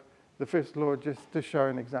of the first law just to show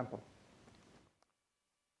an example.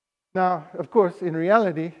 Now, of course, in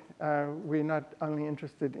reality, we're not only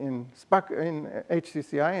interested in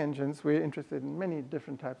HCCI engines, we're interested in many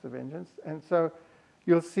different types of engines. And so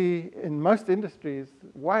you'll see in most industries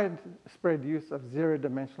widespread use of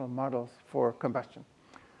zero-dimensional models for combustion.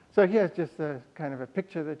 So here's just a kind of a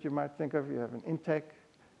picture that you might think of. You have an intake,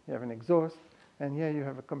 you have an exhaust, and here you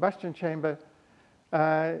have a combustion chamber.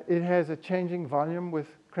 It has a changing volume with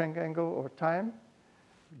crank angle or time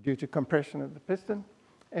due to compression of the piston.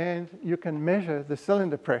 And you can measure the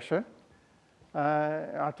cylinder pressure.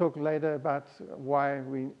 I'll talk later about why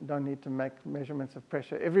we don't need to make measurements of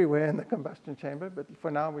pressure everywhere in the combustion chamber, but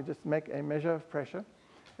for now we just make a measure of pressure.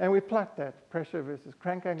 And we plot that, pressure versus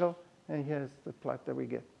crank angle, and here's the plot that we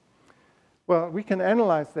get. Well, we can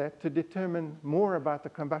analyze that to determine more about the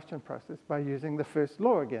combustion process by using the first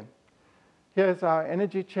law again. Here's our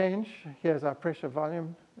energy change. Here's our pressure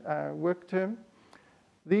volume work term.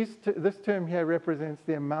 This term here represents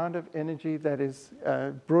the amount of energy that is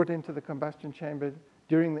brought into the combustion chamber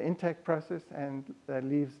during the intake process and that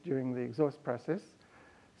leaves during the exhaust process.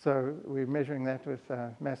 So we're measuring that with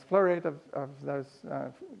mass flow rate of those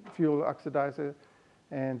fuel oxidizer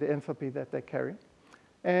and the enthalpy that they carry.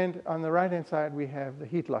 And on the right-hand side, we have the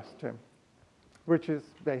heat loss term, which is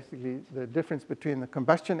basically the difference between the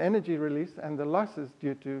combustion energy release and the losses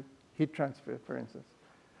due to heat transfer, for instance.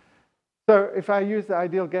 So if I use the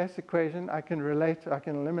ideal gas equation, I can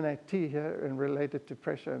eliminate T here and relate it to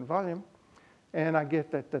pressure and volume. And I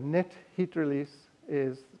get that the net heat release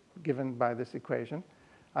is given by this equation.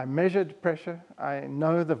 I measured pressure. I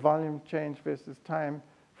know the volume change versus time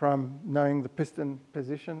from knowing the piston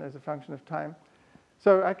position as a function of time.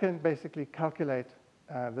 So I can basically calculate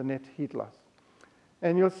the net heat loss.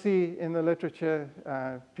 And you'll see in the literature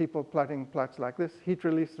people plotting plots like this, heat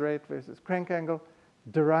release rate versus crank angle,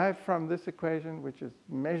 derived from this equation, which is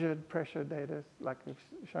measured pressure data, like it's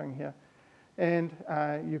showing here. And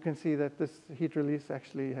you can see that this heat release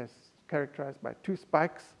actually has characterized by 2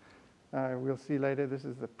 spikes. We'll see later this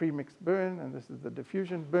is the premixed burn, and this is the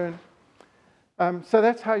diffusion burn. So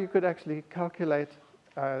that's how you could actually calculate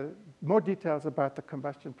more details about the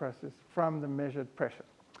combustion process from the measured pressure.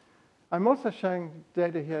 I'm also showing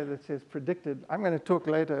data here that says predicted. I'm going to talk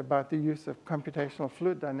later about the use of computational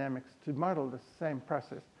fluid dynamics to model the same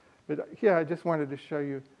process. But here I just wanted to show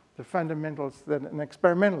you the fundamentals that an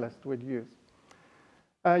experimentalist would use.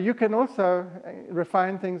 You can also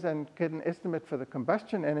refine things and get an estimate for the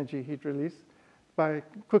combustion energy heat release by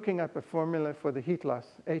cooking up a formula for the heat loss.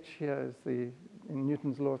 H here is in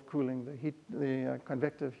Newton's law of cooling, the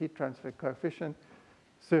convective heat transfer coefficient,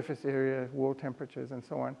 surface area, wall temperatures, and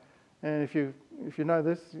so on. And if you know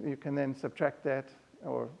this, you can then subtract that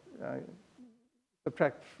or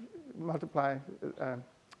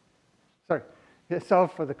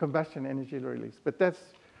solve for the combustion energy release. But that's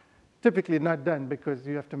typically not done because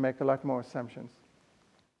you have to make a lot more assumptions.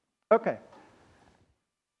 Okay.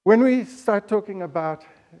 When we start talking about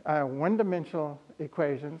one-dimensional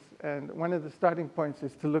equations, and one of the starting points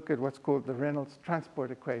is to look at what's called the Reynolds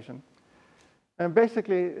transport equation. And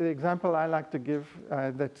basically, the example I like to give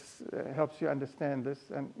that helps you understand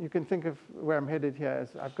this, and you can think of where I'm headed here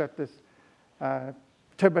as I've got this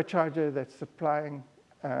turbocharger that's supplying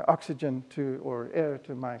oxygen or air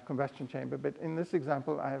to my combustion chamber. But in this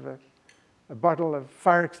example, I have a bottle of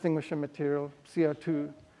fire extinguisher material,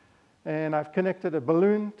 CO2, and I've connected a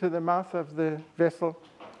balloon to the mouth of the vessel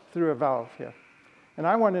through a valve here. And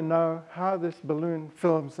I want to know how this balloon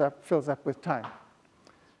fills up with time.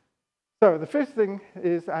 So the first thing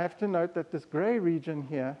is I have to note that this gray region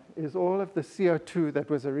here is all of the CO2 that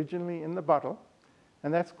was originally in the bottle,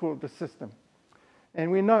 and that's called the system.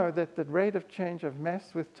 And we know that the rate of change of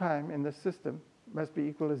mass with time in the system must be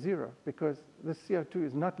equal to 0, because this CO2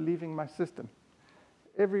 is not leaving my system.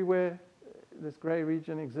 Everywhere this gray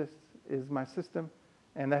region exists is my system,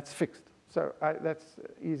 and that's fixed. So that's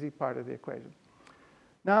an easy part of the equation.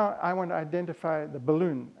 Now I want to identify the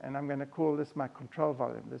balloon, and I'm going to call this my control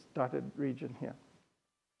volume, this dotted region here.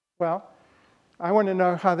 Well, I want to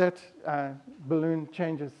know how that balloon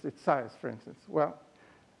changes its size, for instance. Well,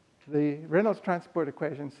 the Reynolds transport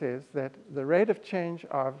equation says that the rate of change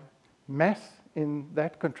of mass in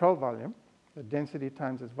that control volume, the density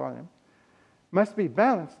times its volume, must be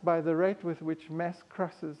balanced by the rate with which mass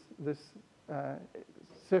crosses this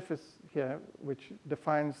surface here, which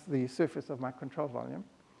defines the surface of my control volume,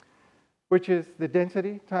 which is the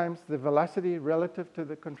density times the velocity relative to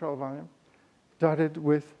the control volume, dotted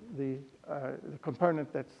with the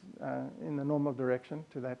component that's in the normal direction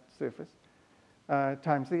to that surface,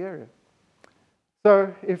 times the area.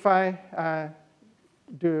 So if I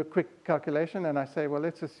do a quick calculation and I say, well,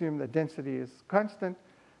 let's assume the density is constant,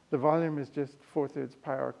 the volume is just 4/3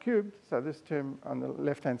 pi r cubed. So this term on the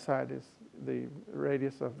left-hand side is the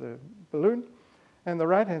radius of the balloon. And the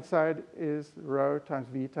right-hand side is rho times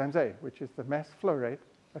v times a, which is the mass flow rate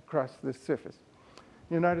across this surface.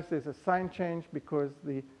 You'll notice there's a sign change because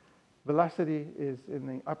the velocity is in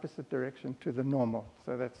the opposite direction to the normal.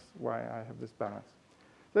 So that's why I have this balance.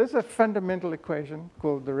 So this is a fundamental equation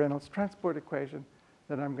called the Reynolds transport equation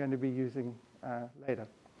that I'm going to be using later.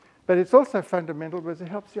 But it's also fundamental because it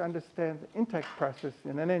helps you understand the intake process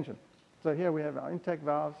in an engine. So here we have our intake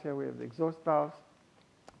valves, here we have the exhaust valves.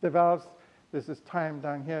 The valves, this is time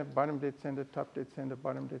down here, bottom dead center, top dead center,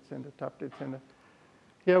 bottom dead center, top dead center.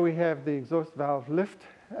 Here we have the exhaust valve lift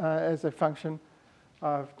as a function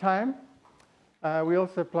of time. We're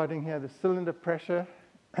also plotting here the cylinder pressure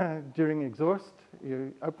during exhaust.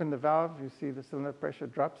 You open the valve, you see the cylinder pressure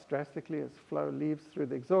drops drastically as flow leaves through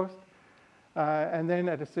the exhaust. And then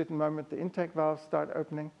at a certain moment, the intake valves start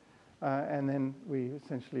opening, and then we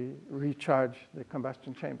essentially recharge the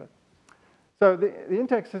combustion chamber. So the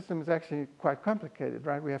intake system is actually quite complicated,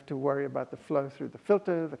 right? We have to worry about the flow through the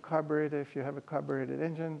filter, the carburetor, if you have a carbureted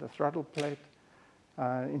engine, the throttle plate,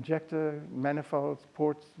 injector, manifolds,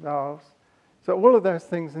 ports, valves. So all of those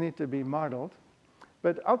things need to be modeled.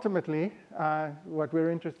 But ultimately, what we're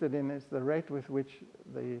interested in is the rate with which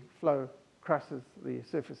the flow crosses the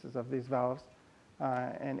surfaces of these valves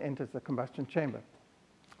and enters the combustion chamber.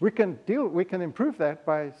 We can improve that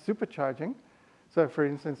by supercharging. So for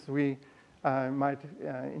instance, we might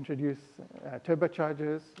introduce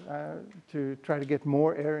turbochargers to try to get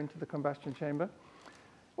more air into the combustion chamber.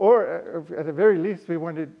 Or at the very least, we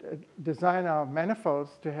want to design our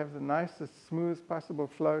manifolds to have the nicest, smooth possible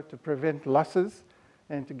flow to prevent losses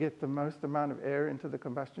and to get the most amount of air into the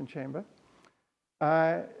combustion chamber.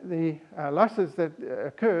 The losses that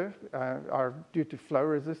occur are due to flow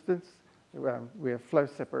resistance. We have flow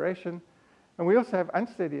separation. And we also have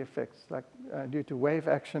unsteady effects, like due to wave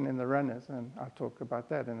action in the runners, and I'll talk about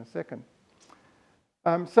that in a second.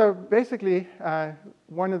 So basically,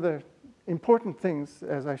 one of the important things,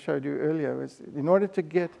 as I showed you earlier, is in order to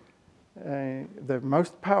get the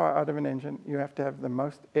most power out of an engine, you have to have the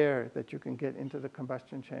most air that you can get into the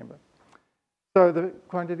combustion chamber. So the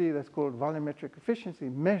quantity that's called volumetric efficiency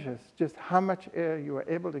measures just how much air you are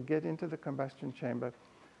able to get into the combustion chamber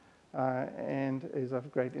and is of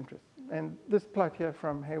great interest. And this plot here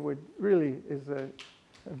from Hayward really is a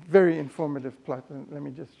very informative plot, and let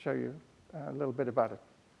me just show you a little bit about it.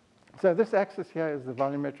 So this axis here is the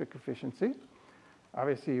volumetric efficiency.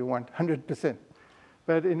 Obviously, you want 100%.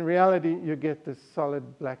 But in reality, you get this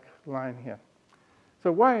solid black line here.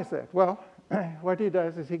 So why is that? Well, what he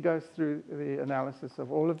does is he goes through the analysis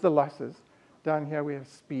of all of the losses. Down here, we have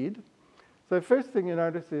speed. So the first thing you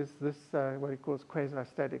notice is this, what he calls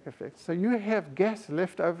quasi-static effect. So you have gas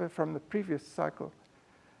left over from the previous cycle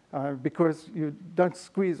because you don't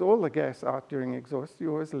squeeze all the gas out during exhaust,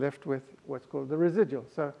 you're always left with what's called the residual.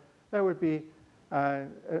 So that would be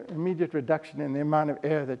an immediate reduction in the amount of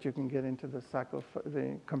air that you can get into the cycle,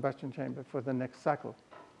 the combustion chamber for the next cycle.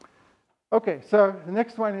 Okay, so the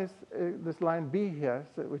next one is this line B here,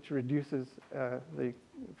 which reduces the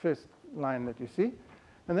first line that you see.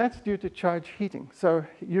 And that's due to charge heating. So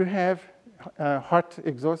you have hot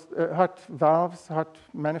valves, hot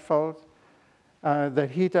manifolds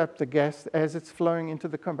that heat up the gas as it's flowing into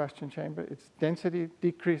the combustion chamber. Its density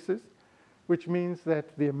decreases, which means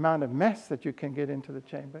that the amount of mass that you can get into the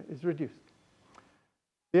chamber is reduced.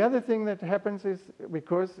 The other thing that happens is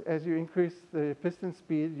because as you increase the piston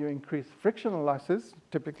speed, you increase frictional losses,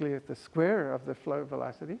 typically at the square of the flow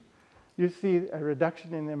velocity, you see a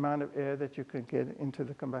reduction in the amount of air that you can get into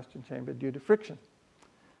the combustion chamber due to friction.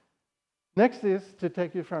 Next is, to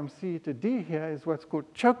take you from C to D here, is what's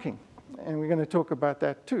called choking. And we're going to talk about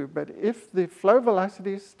that too. But if the flow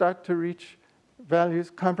velocities start to reach values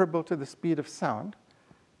comparable to the speed of sound,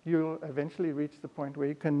 you'll eventually reach the point where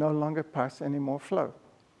you can no longer pass any more flow.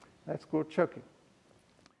 That's called choking.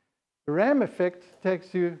 The ram effect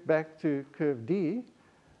takes you back to curve D.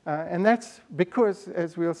 And that's because,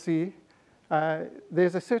 as we'll see,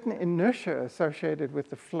 there's a certain inertia associated with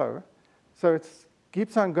the flow. So it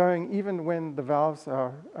keeps on going even when the valves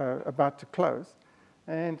are about to close.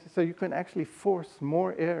 And so you can actually force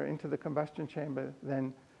more air into the combustion chamber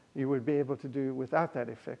than you would be able to do without that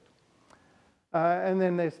effect. And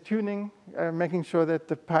then there's tuning, making sure that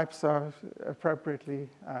the pipes are appropriately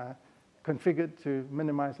configured to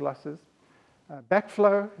minimize losses.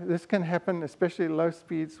 Backflow, this can happen, especially at low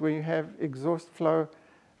speeds, where you have exhaust flow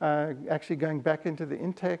actually going back into the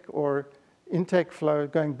intake, or intake flow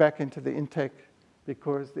going back into the intake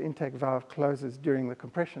because the intake valve closes during the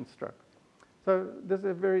compression stroke. So there's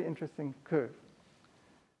a very interesting curve.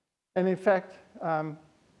 And in fact,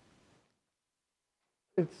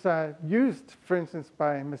 it's used, for instance,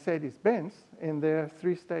 by Mercedes-Benz in their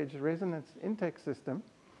three-stage resonance intake system,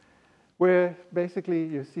 where basically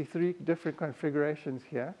you see three different configurations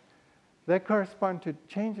here. They correspond to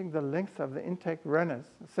changing the length of the intake runners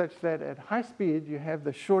such that at high speed you have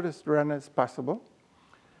the shortest runners possible.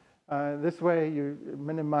 This way you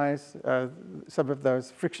minimize some of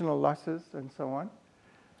those frictional losses and so on.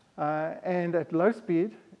 And at low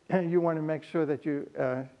speed, you want to make sure that you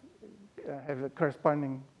have a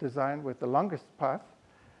corresponding design with the longest path.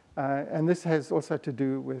 And this has also to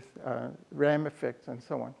do with ram effects and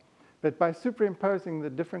so on. But by superimposing the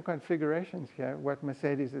different configurations here, what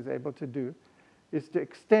Mercedes is able to do is to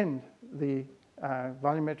extend the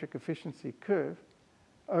volumetric efficiency curve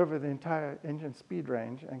over the entire engine speed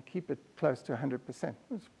range and keep it close to 100%.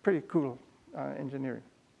 It's pretty cool engineering.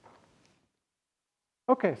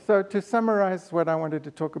 Okay, so to summarize what I wanted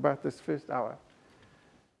to talk about this first hour.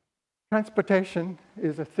 Transportation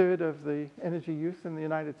is a third of the energy use in the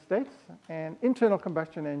United States, and internal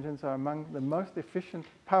combustion engines are among the most efficient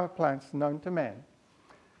power plants known to man.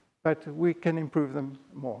 But we can improve them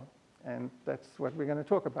more, and that's what we're going to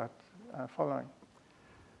talk about following.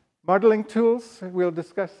 Modeling tools, we'll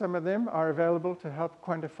discuss some of them, are available to help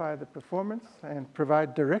quantify the performance and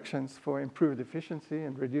provide directions for improved efficiency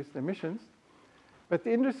and reduced emissions. But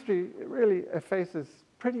the industry really faces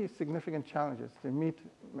pretty significant challenges to meet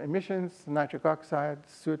emissions, nitric oxide,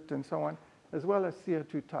 soot, and so on, as well as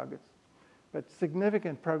CO2 targets. But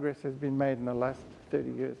significant progress has been made in the last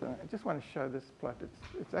 30 years. And I just want to show this plot.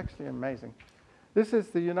 It's actually amazing. This is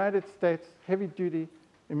the United States heavy-duty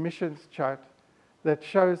emissions chart that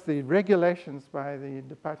shows the regulations by the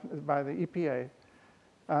EPA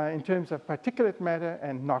in terms of particulate matter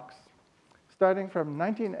and NOx, starting from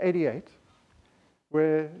 1988,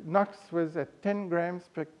 where NOx was at 10 grams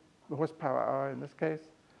per horsepower hour in this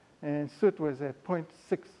case, and soot was at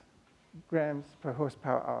 0.6 grams per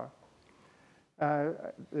horsepower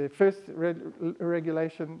hour. The first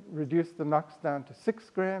regulation reduced the NOx down to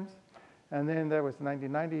 6 grams, and then there was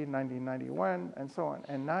 1990, 1991, and so on.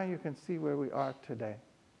 And now you can see where we are today.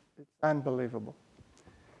 It's unbelievable.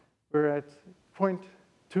 We're at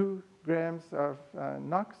 0.2 grams of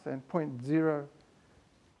NOx and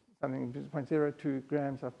 0.02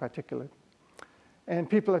 grams of particulate. And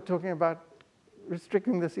people are talking about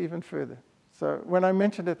restricting this even further. So when I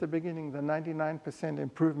mentioned at the beginning the 99%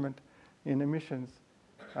 improvement in emissions,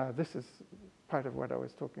 this is part of what I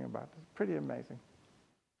was talking about. It's pretty amazing.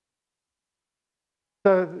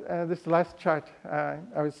 So this last chart,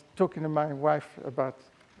 I was talking to my wife about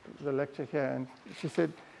the lecture here, and she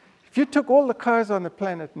said, if you took all the cars on the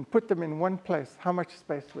planet and put them in one place, how much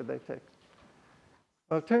space would they take?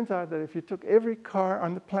 Well, it turns out that if you took every car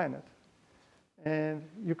on the planet and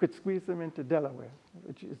you could squeeze them into Delaware,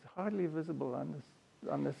 which is hardly visible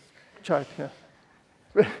on this chart here.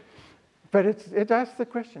 But it asks the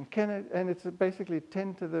question, can it, and it's basically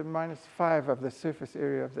 10 to the minus 5 of the surface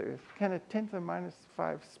area of the Earth. Can a 10 to the minus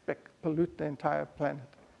 5 speck pollute the entire planet?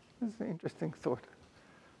 This is an interesting thought.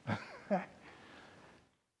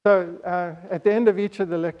 So at the end of each of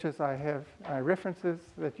the lectures, I have references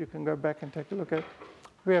that you can go back and take a look at.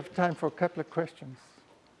 We have time for a couple of questions.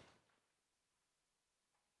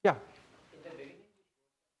 Yeah.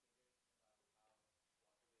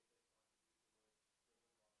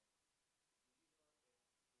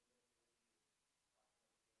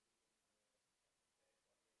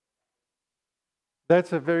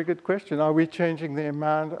 That's a very good question. Are we changing the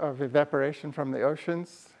amount of evaporation from the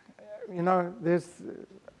oceans? You know, there's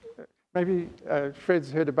maybe Fred's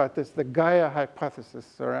heard about this, the Gaia hypothesis,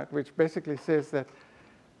 all right, which basically says that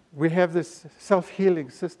we have this self-healing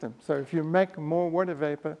system. So if you make more water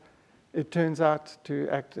vapor, it turns out to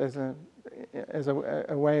act as a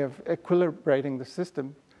way of equilibrating the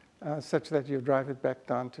system such that you drive it back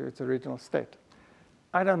down to its original state.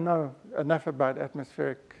 I don't know enough about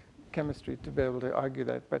atmospheric chemistry to be able to argue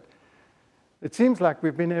that, but it seems like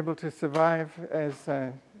we've been able to survive as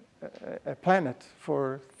a planet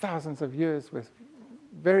for thousands of years with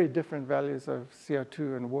very different values of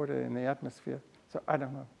CO2 and water in the atmosphere. So I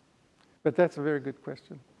don't know, but that's a very good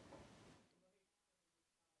question.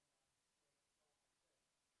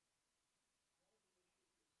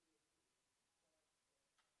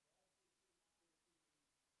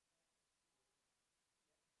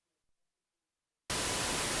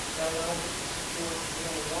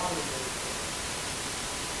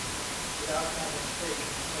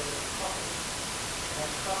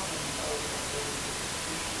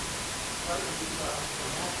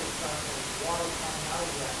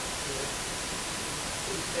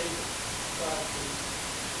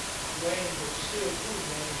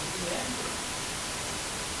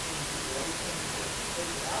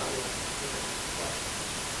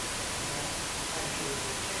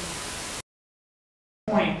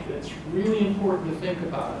 Point that's really important to think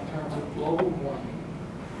about in terms of global warming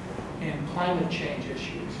and climate change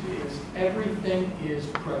issues is everything is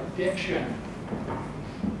prediction.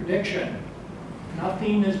 Prediction.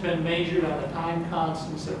 Nothing has been measured on the time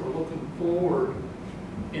constants that we're looking forward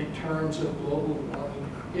in terms of global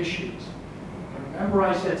warming issues. And remember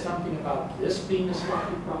I said something about this being a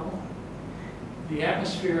sloppy problem? The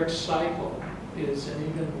atmospheric cycle is an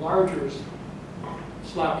even larger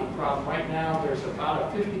sloppy problem. Right now, there's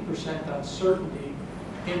about a 50% uncertainty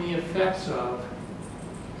in the effects of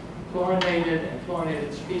fluorinated and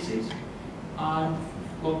fluorinated species on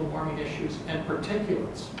global warming issues and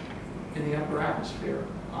particulates in the upper atmosphere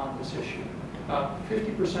on this issue. About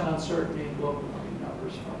 50% uncertainty in global warming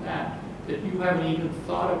numbers from that you haven't even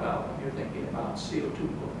thought about when you're thinking about CO2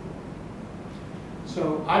 global warming.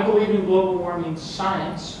 So I believe in global warming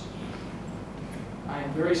science. I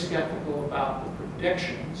am very skeptical about the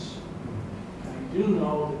predictions. I do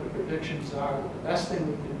know that the predictions are that the best thing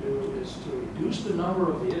we can do is to reduce the number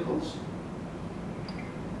of vehicles.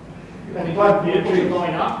 And vehicles are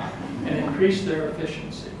going up and increase their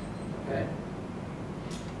efficiency. Okay?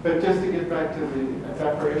 But just to get back to the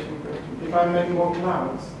evaporation question, if I make more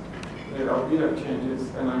clouds, the albedo changes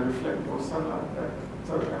and I reflect more sunlight back.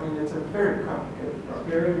 So, I mean, it's a very complicated problem.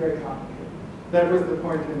 Very, very complicated. That was the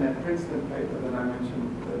point in that Princeton paper that I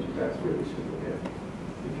mentioned that you guys really should look at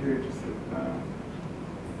if you're interested.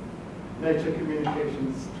 Nature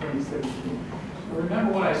Communications 2017. So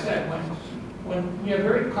remember what I said, when we have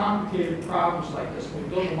very complicated problems like this, when we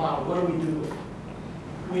build a model, what do we do with it?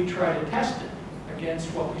 We try to test it against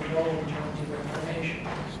what we know in terms of information.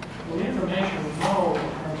 Well, the information we know in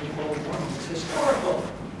terms of global warming is historical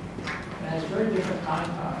and has very different time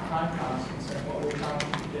constants than what we're trying to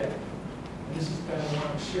predict. And this has been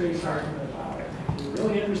a serious argument about it. If you're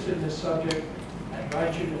really interested in this subject, I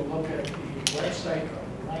invite you to look at the website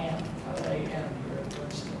of LAM, L-A-M, here at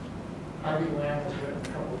Princeton. Harvey Lamb has written a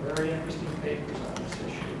couple of very interesting papers on this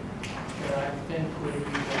issue that I think would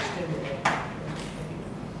be stimulating.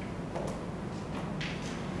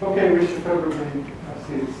 Okay, we should probably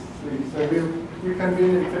see. So we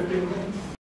convene in 15 minutes.